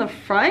detail in the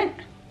front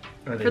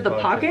for the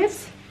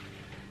pockets.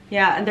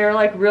 Yeah, and they're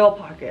like real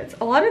pockets.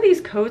 A lot of these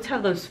coats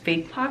have those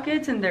fake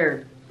pockets and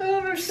they're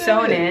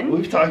sewn in.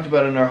 We've talked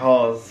about it in our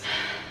hauls.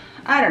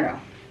 I don't know.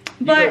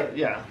 But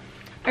yeah.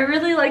 I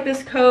really like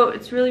this coat.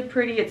 It's really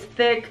pretty, it's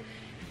thick,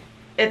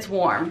 it's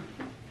warm.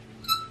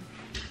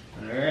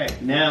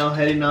 Alright, now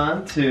heading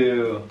on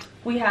to...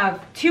 We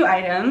have 2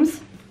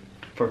 items.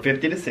 For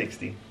 50 to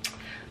 60.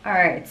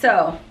 Alright,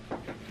 so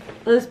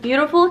this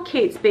beautiful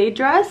Kate Spade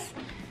dress.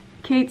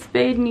 Kate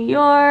Spade, New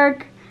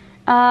York.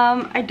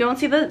 I don't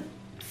see the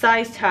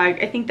size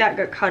tag. I think that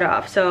got cut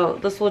off, so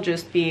this will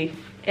just be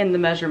in the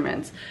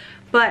measurements.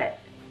 But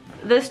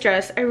this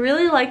dress, I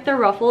really like the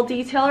ruffle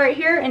detail right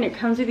here, and it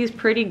comes with these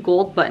pretty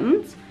gold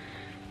buttons.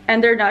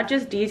 And they're not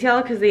just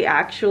detail because they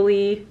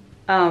actually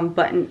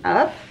button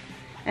up.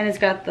 And it's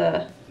got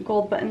the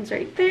gold buttons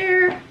right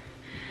there.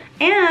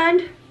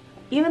 And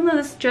even though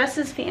this dress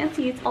is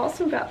fancy, it's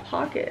also got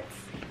pockets.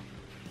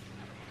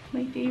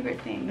 My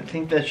favorite thing. I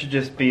think that should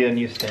just be a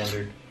new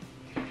standard.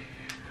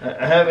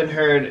 I haven't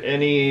heard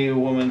any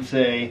woman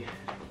say,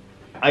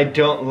 I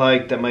don't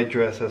like that my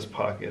dress has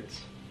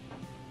pockets.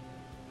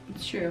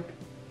 It's true.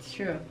 It's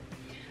true.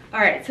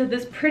 Alright, so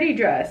this pretty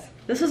dress.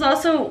 This was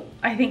also,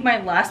 I think,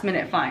 my last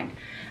minute find.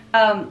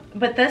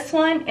 But this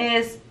one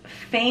is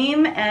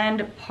Fame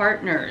and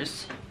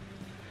Partners.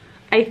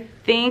 I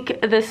think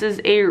this is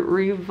a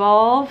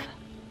Revolve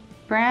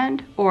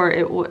brand, or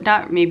it would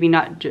not, maybe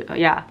not,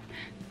 yeah.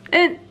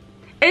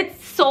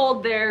 It's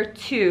sold there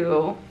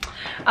too.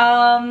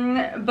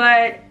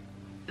 But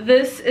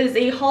this is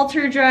a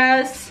halter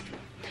dress.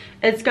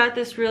 It's got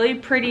this really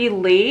pretty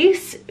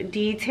lace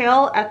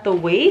detail at the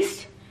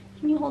waist.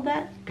 Can you hold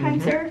that,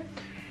 kind sir?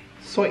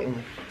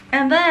 Certainly.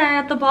 And then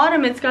at the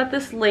bottom, it's got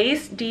this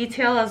lace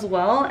detail as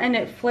well, and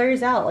it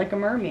flares out like a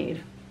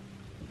mermaid.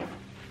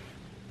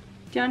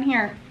 Down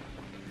here.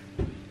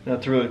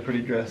 That's a really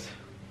pretty dress.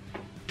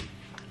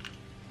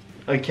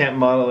 I can't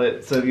model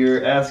it, so if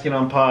you're asking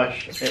on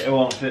Posh, it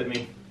won't fit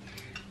me.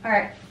 All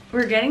right,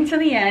 we're getting to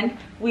the end.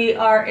 We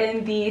are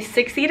in the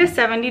 $60 to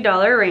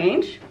 $70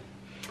 range.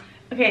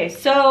 Okay,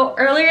 so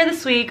earlier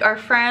this week, our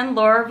friend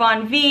Laura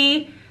Von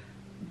V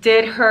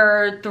did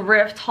her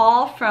thrift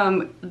haul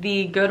from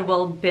the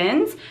Goodwill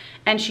bins,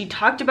 and she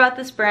talked about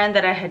this brand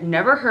that I had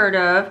never heard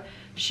of.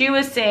 She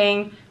was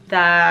saying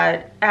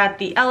that at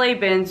the LA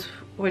bins,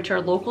 which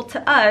are local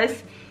to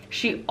us,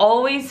 she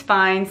always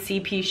finds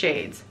CP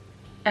shades.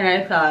 And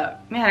I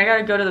thought, man, I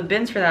gotta go to the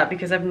bins for that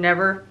because I've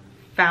never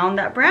found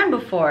that brand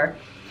before.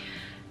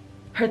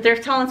 Her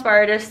thrift haul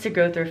inspired us to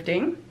go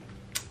thrifting.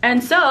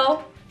 And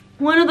so,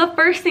 one of the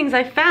first things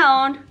I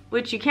found,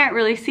 which you can't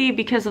really see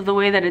because of the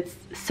way that it's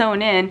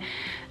sewn in,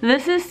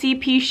 this is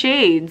CP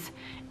shades.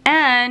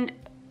 And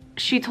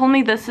she told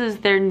me this is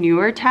their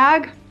newer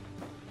tag,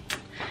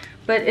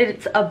 but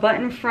it's a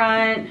button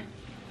front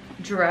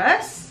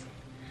dress.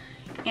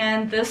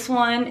 And this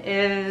one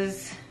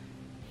is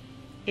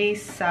a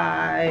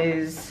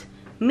size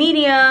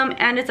medium,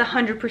 and it's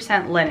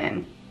 100%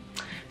 linen.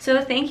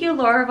 So thank you,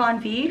 Laura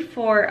Von V,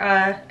 for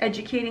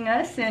educating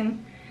us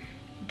and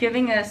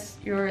giving us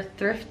your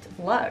thrift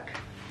luck.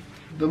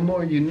 The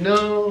more you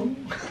know.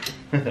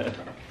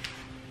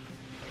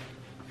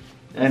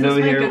 And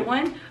over here, good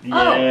one.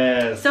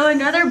 Yes. Oh, so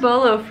another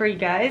bolo for you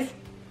guys.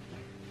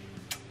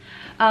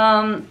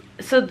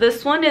 So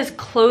this one is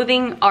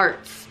Clothing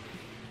Arts,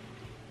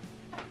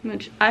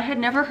 which I had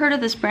never heard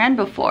of this brand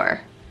before.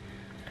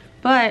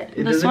 But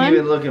it this doesn't one,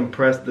 even look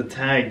impressed. The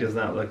tag does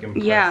not look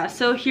impressed. Yeah,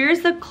 so here's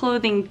the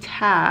clothing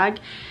tag.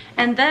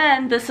 And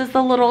then this is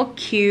the little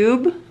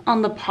cube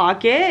on the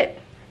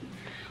pocket.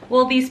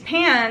 Well, these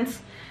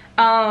pants,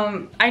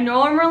 I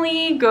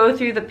normally go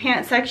through the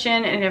pant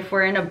section, and if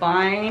we're in a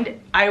bind,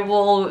 I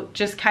will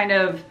just kind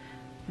of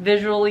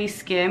visually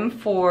skim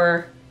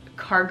for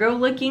cargo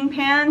looking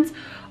pants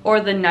or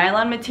the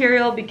nylon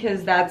material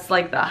because that's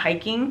like the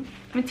hiking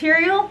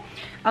material.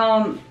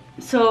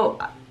 So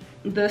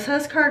this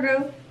has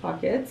cargo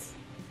pockets.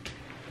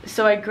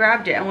 So I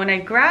grabbed it, and when I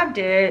grabbed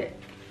it,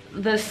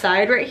 the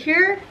side right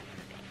here,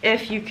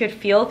 if you could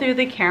feel through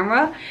the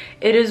camera,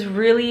 it is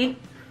really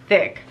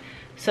thick.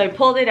 So I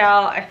pulled it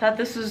out. I thought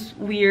this was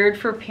weird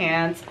for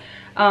pants.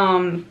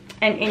 And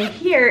in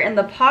here in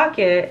the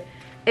pocket,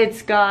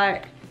 it's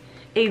got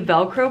a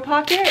Velcro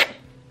pocket,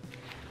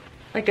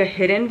 like a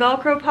hidden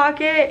Velcro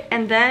pocket,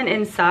 and then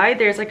inside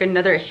there's like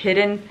another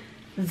hidden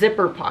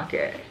zipper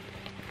pocket.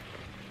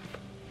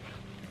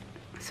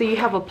 So you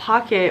have a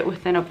pocket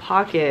within a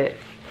pocket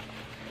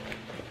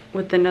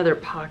with another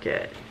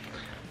pocket.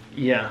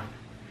 Yeah.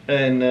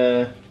 And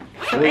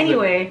so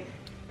anyway,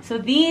 so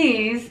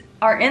these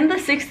are in the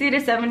 $60 to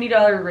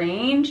 $70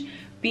 range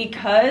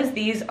because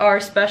these are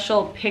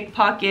special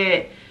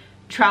pickpocket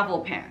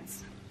travel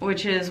pants,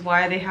 which is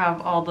why they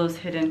have all those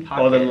hidden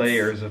pockets. All the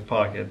layers of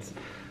pockets.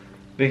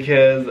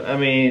 Because, I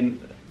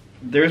mean,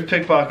 there's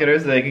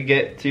pickpocketers that could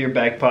get to your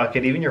back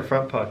pocket, even your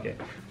front pocket.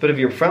 But if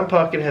your front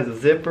pocket has a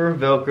zipper,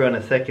 Velcro, and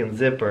a second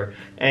zipper,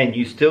 and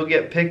you still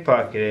get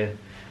pickpocketed,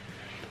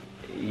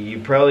 you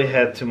probably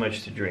had too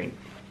much to drink.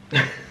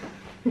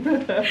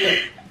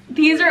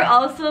 These are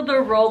also the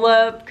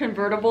roll-up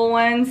convertible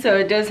ones, so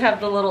it does have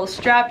the little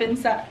strap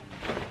inside.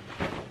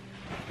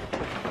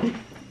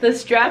 The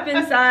strap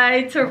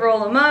inside to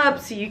roll them up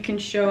so you can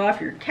show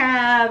off your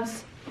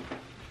calves.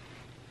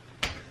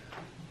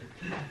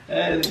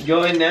 And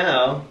going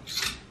now,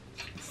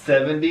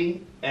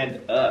 70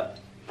 and up.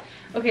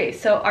 Okay,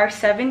 so our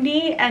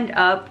 70 and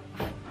up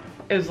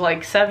is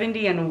like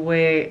 70 and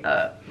way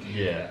up.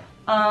 Yeah.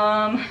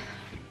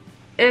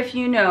 If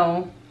you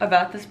know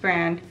about this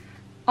brand,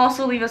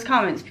 also leave us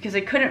comments because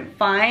I couldn't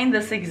find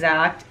this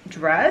exact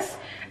dress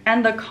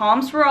and the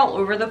comps were all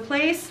over the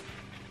place.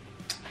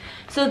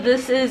 So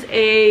this is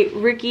a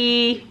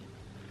Ricky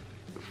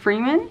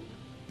Freeman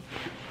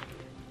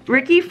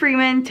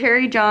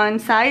Terry John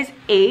size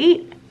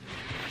 8.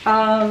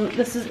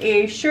 This is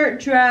a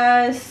shirt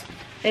dress.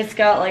 It's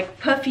got like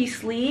puffy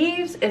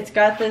sleeves. It's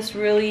got this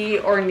really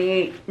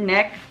ornate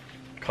neck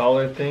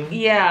collar thing.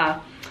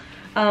 Yeah.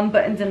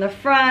 Buttons in the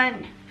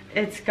front.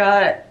 It's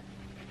got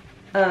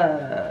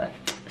a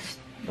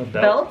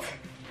belt.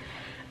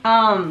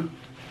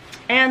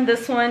 And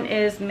this one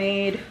is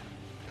made,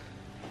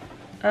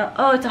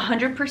 oh, it's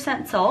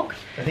 100% silk.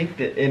 I think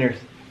the inner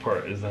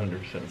part is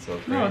 100% silk,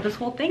 right? No, this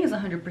whole thing is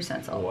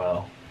 100% silk.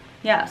 Wow.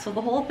 Yeah, so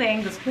the whole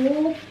thing, this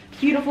whole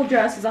beautiful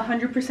dress is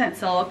 100%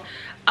 silk.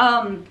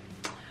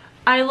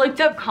 I looked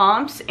up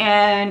comps,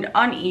 and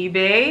on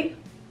eBay,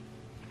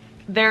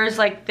 there's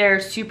like their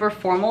super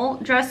formal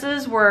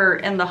dresses were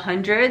in the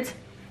hundreds.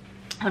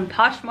 On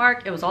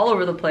Poshmark, it was all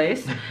over the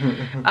place.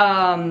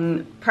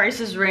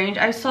 Prices range.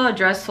 I saw a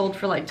dress sold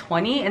for like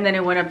 20 and then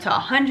it went up to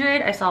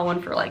 100. I saw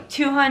one for like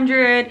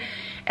 200.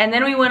 And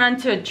then we went on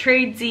to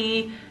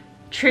Tradesy.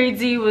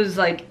 Tradesy was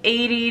like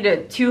 80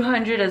 to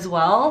 200 as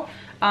well.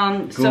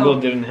 Google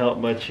didn't help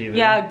much either.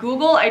 Yeah,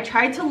 Google, I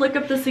tried to look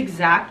up this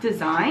exact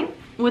design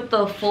with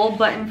the full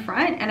button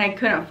front and I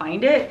couldn't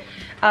find it.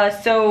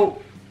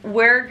 So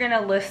we're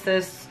gonna list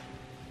this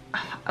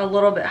a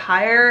little bit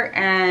higher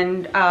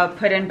and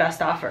put in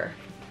best offer.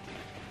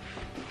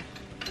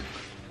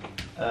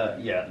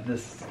 Yeah,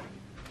 this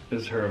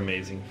is her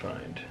amazing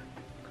find.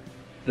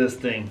 This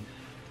thing,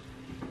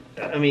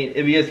 I mean,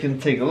 if you guys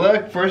can take a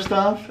look, first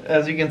off,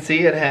 as you can see,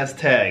 it has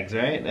tags,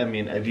 right? I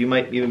mean, if you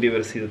might even be able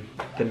to see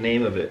the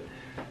name of it.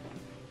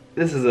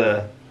 This is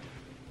a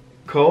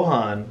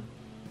Kohan,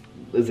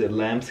 is it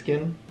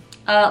lambskin?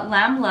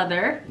 Lamb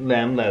leather.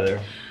 Lamb leather.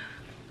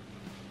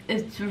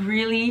 It's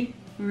really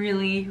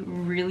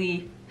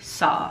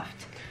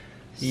soft.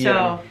 Yeah.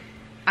 So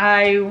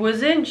I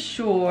wasn't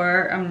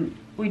sure.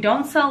 We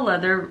don't sell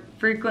leather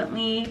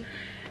frequently.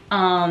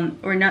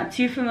 We're not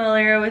too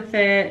familiar with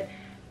it.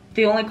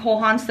 The only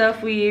Kohan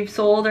stuff we've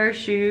sold are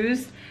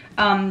shoes.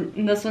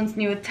 And this one's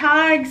new with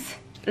tags.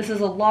 This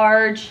is a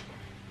large.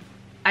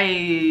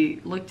 I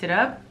looked it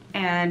up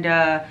and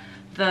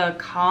the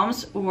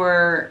comps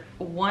were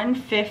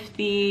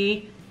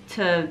 150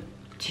 to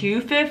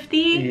 250,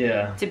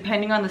 yeah,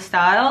 depending on the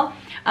style.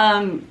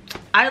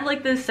 I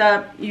looked this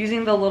up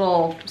using the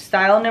little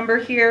style number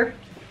here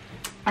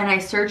and I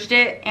searched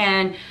it,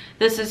 and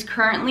this is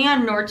currently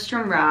on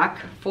Nordstrom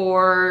Rack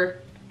for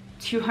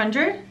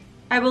 200,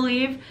 I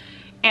believe,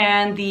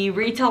 and the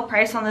retail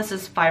price on this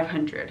is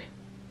 500.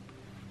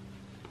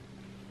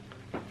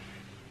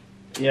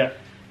 Yeah.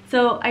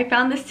 So I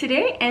found this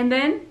today and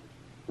then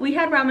we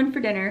had ramen for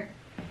dinner.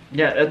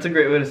 Yeah, that's a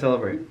great way to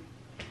celebrate.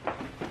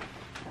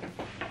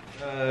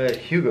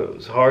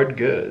 Hugo's hard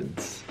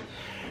goods.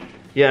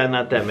 Yeah,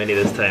 not that many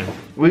this time.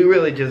 We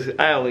really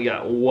I only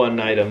got one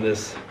item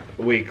this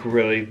week,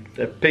 really.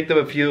 I picked up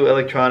a few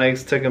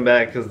electronics, took them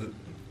back because they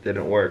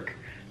didn't work.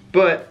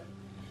 But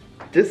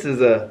this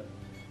is a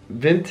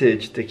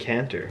vintage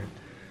decanter.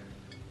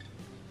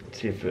 Let's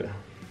see if it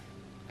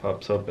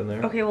pops up in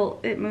there. Okay, well,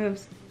 it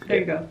moves. There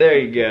you go. There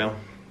you go.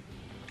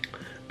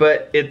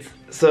 But it's,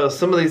 so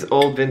some of these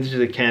old vintage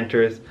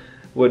decanters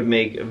would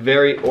make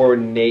very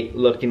ornate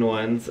looking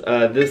ones.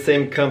 This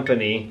same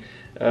company,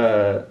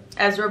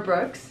 Ezra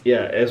Brooks.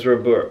 Yeah, Ezra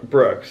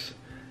Brooks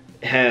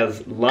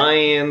has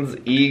lions,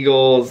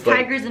 eagles,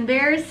 Tigers and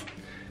bears?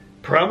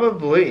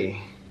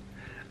 Probably.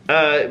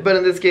 But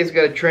in this case, we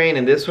got a train,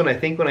 and this one, I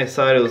think when I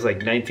saw it, it was like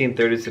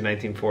 1930s to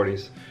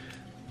 1940s.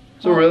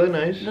 So really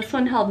nice. This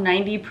one held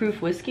 90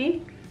 proof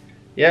whiskey.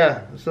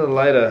 Yeah, this is a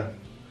light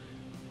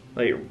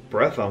your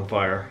breath on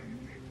fire.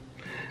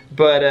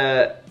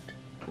 But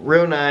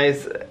real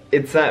nice.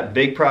 It's not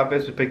big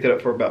profits. We picked it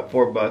up for about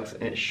 $4,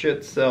 and it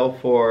should sell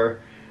for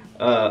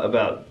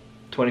about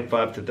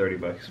 25 to 30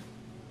 bucks.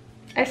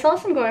 I saw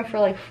some going for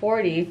like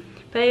 40,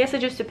 but I guess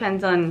it just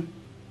depends on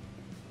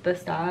the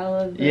style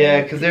of the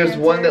Yeah, because there's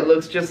decanter. one that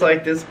looks just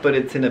like this, but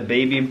it's in a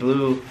baby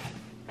blue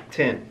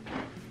tint.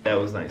 That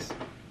was nice.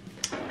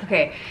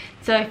 Okay,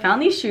 so I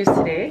found these shoes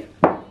today.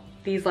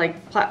 These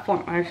like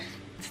platform, I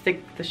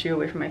stick the shoe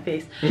away from my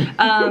face.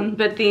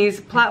 But these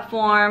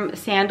platform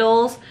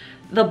sandals,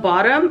 the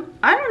bottom,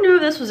 I don't know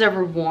if this was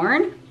ever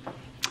worn.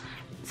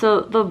 So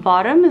the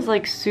bottom is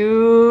like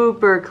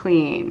super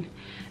clean.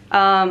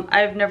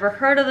 I've never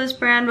heard of this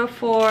brand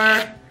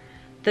before.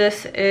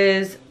 This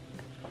is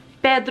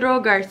Pedro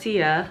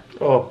Garcia.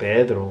 Oh,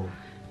 Pedro.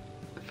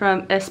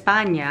 From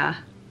España.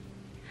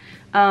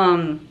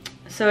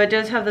 So it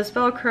does have this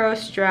Velcro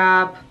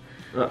strap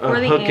for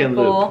the hook and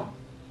ankle. loop.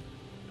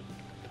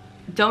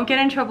 Don't get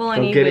in trouble on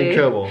eBay. Don't get in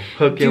trouble.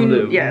 Hook and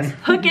loop. Yes,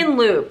 hook and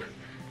loop.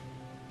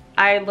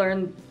 I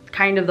learned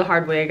kind of the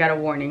hard way. I got a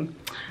warning.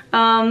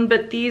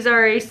 But these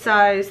are a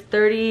size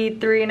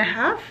 33 and a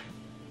half.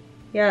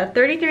 Yeah,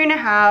 33 and a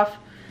half.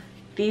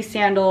 These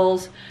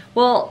sandals.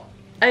 Well,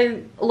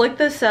 I looked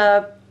this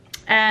up,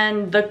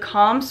 and the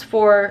comps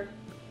for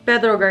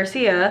Pedro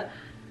Garcia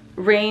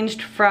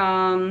ranged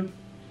from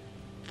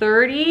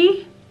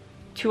 30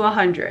 to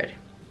 100.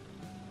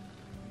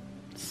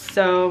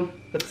 So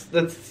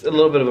that's a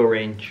little bit of a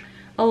range.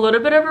 A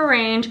little bit of a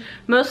range.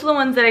 Most of the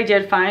ones that I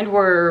did find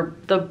were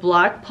the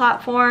black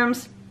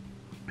platforms.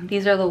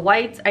 These are the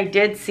whites. I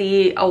did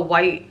see a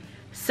white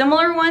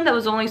similar one that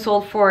was only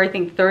sold for I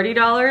think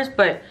 $30,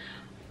 but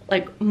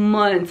like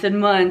months and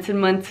months and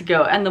months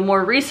ago. And the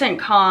more recent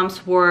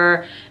comps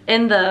were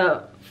in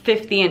the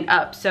 50 and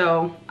up.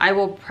 So I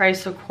will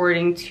price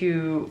according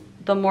to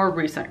the more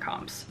recent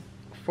comps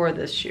for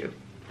this shoe.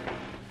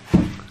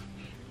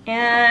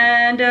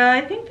 And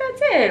I think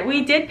that's it.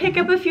 We did pick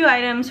up a few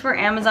items for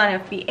Amazon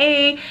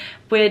FBA,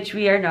 which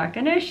we are not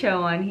going to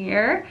show on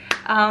here.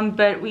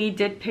 But we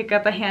did pick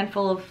up a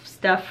handful of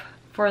stuff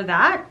for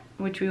that,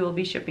 which we will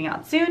be shipping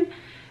out soon.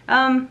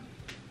 Yeah.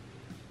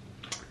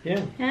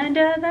 And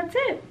that's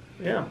it.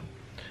 Yeah.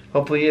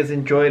 Hopefully you guys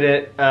enjoyed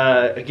it.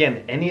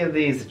 Again, any of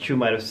these that you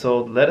might have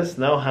sold, let us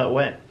know how it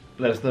went.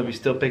 Let us know if you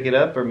still pick it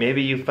up, or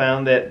maybe you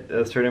found that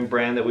a certain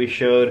brand that we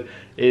showed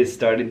is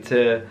starting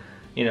to,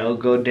 you know,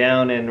 go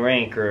down in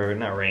rank, or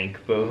not rank,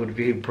 but would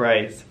be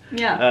price.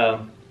 Yeah.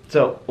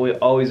 So we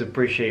always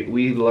appreciate,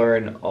 we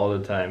learn all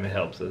the time. It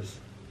helps us.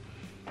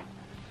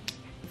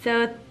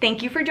 So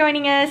thank you for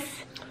joining us.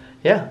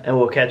 Yeah, and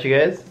we'll catch you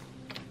guys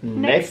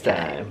next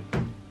time. time.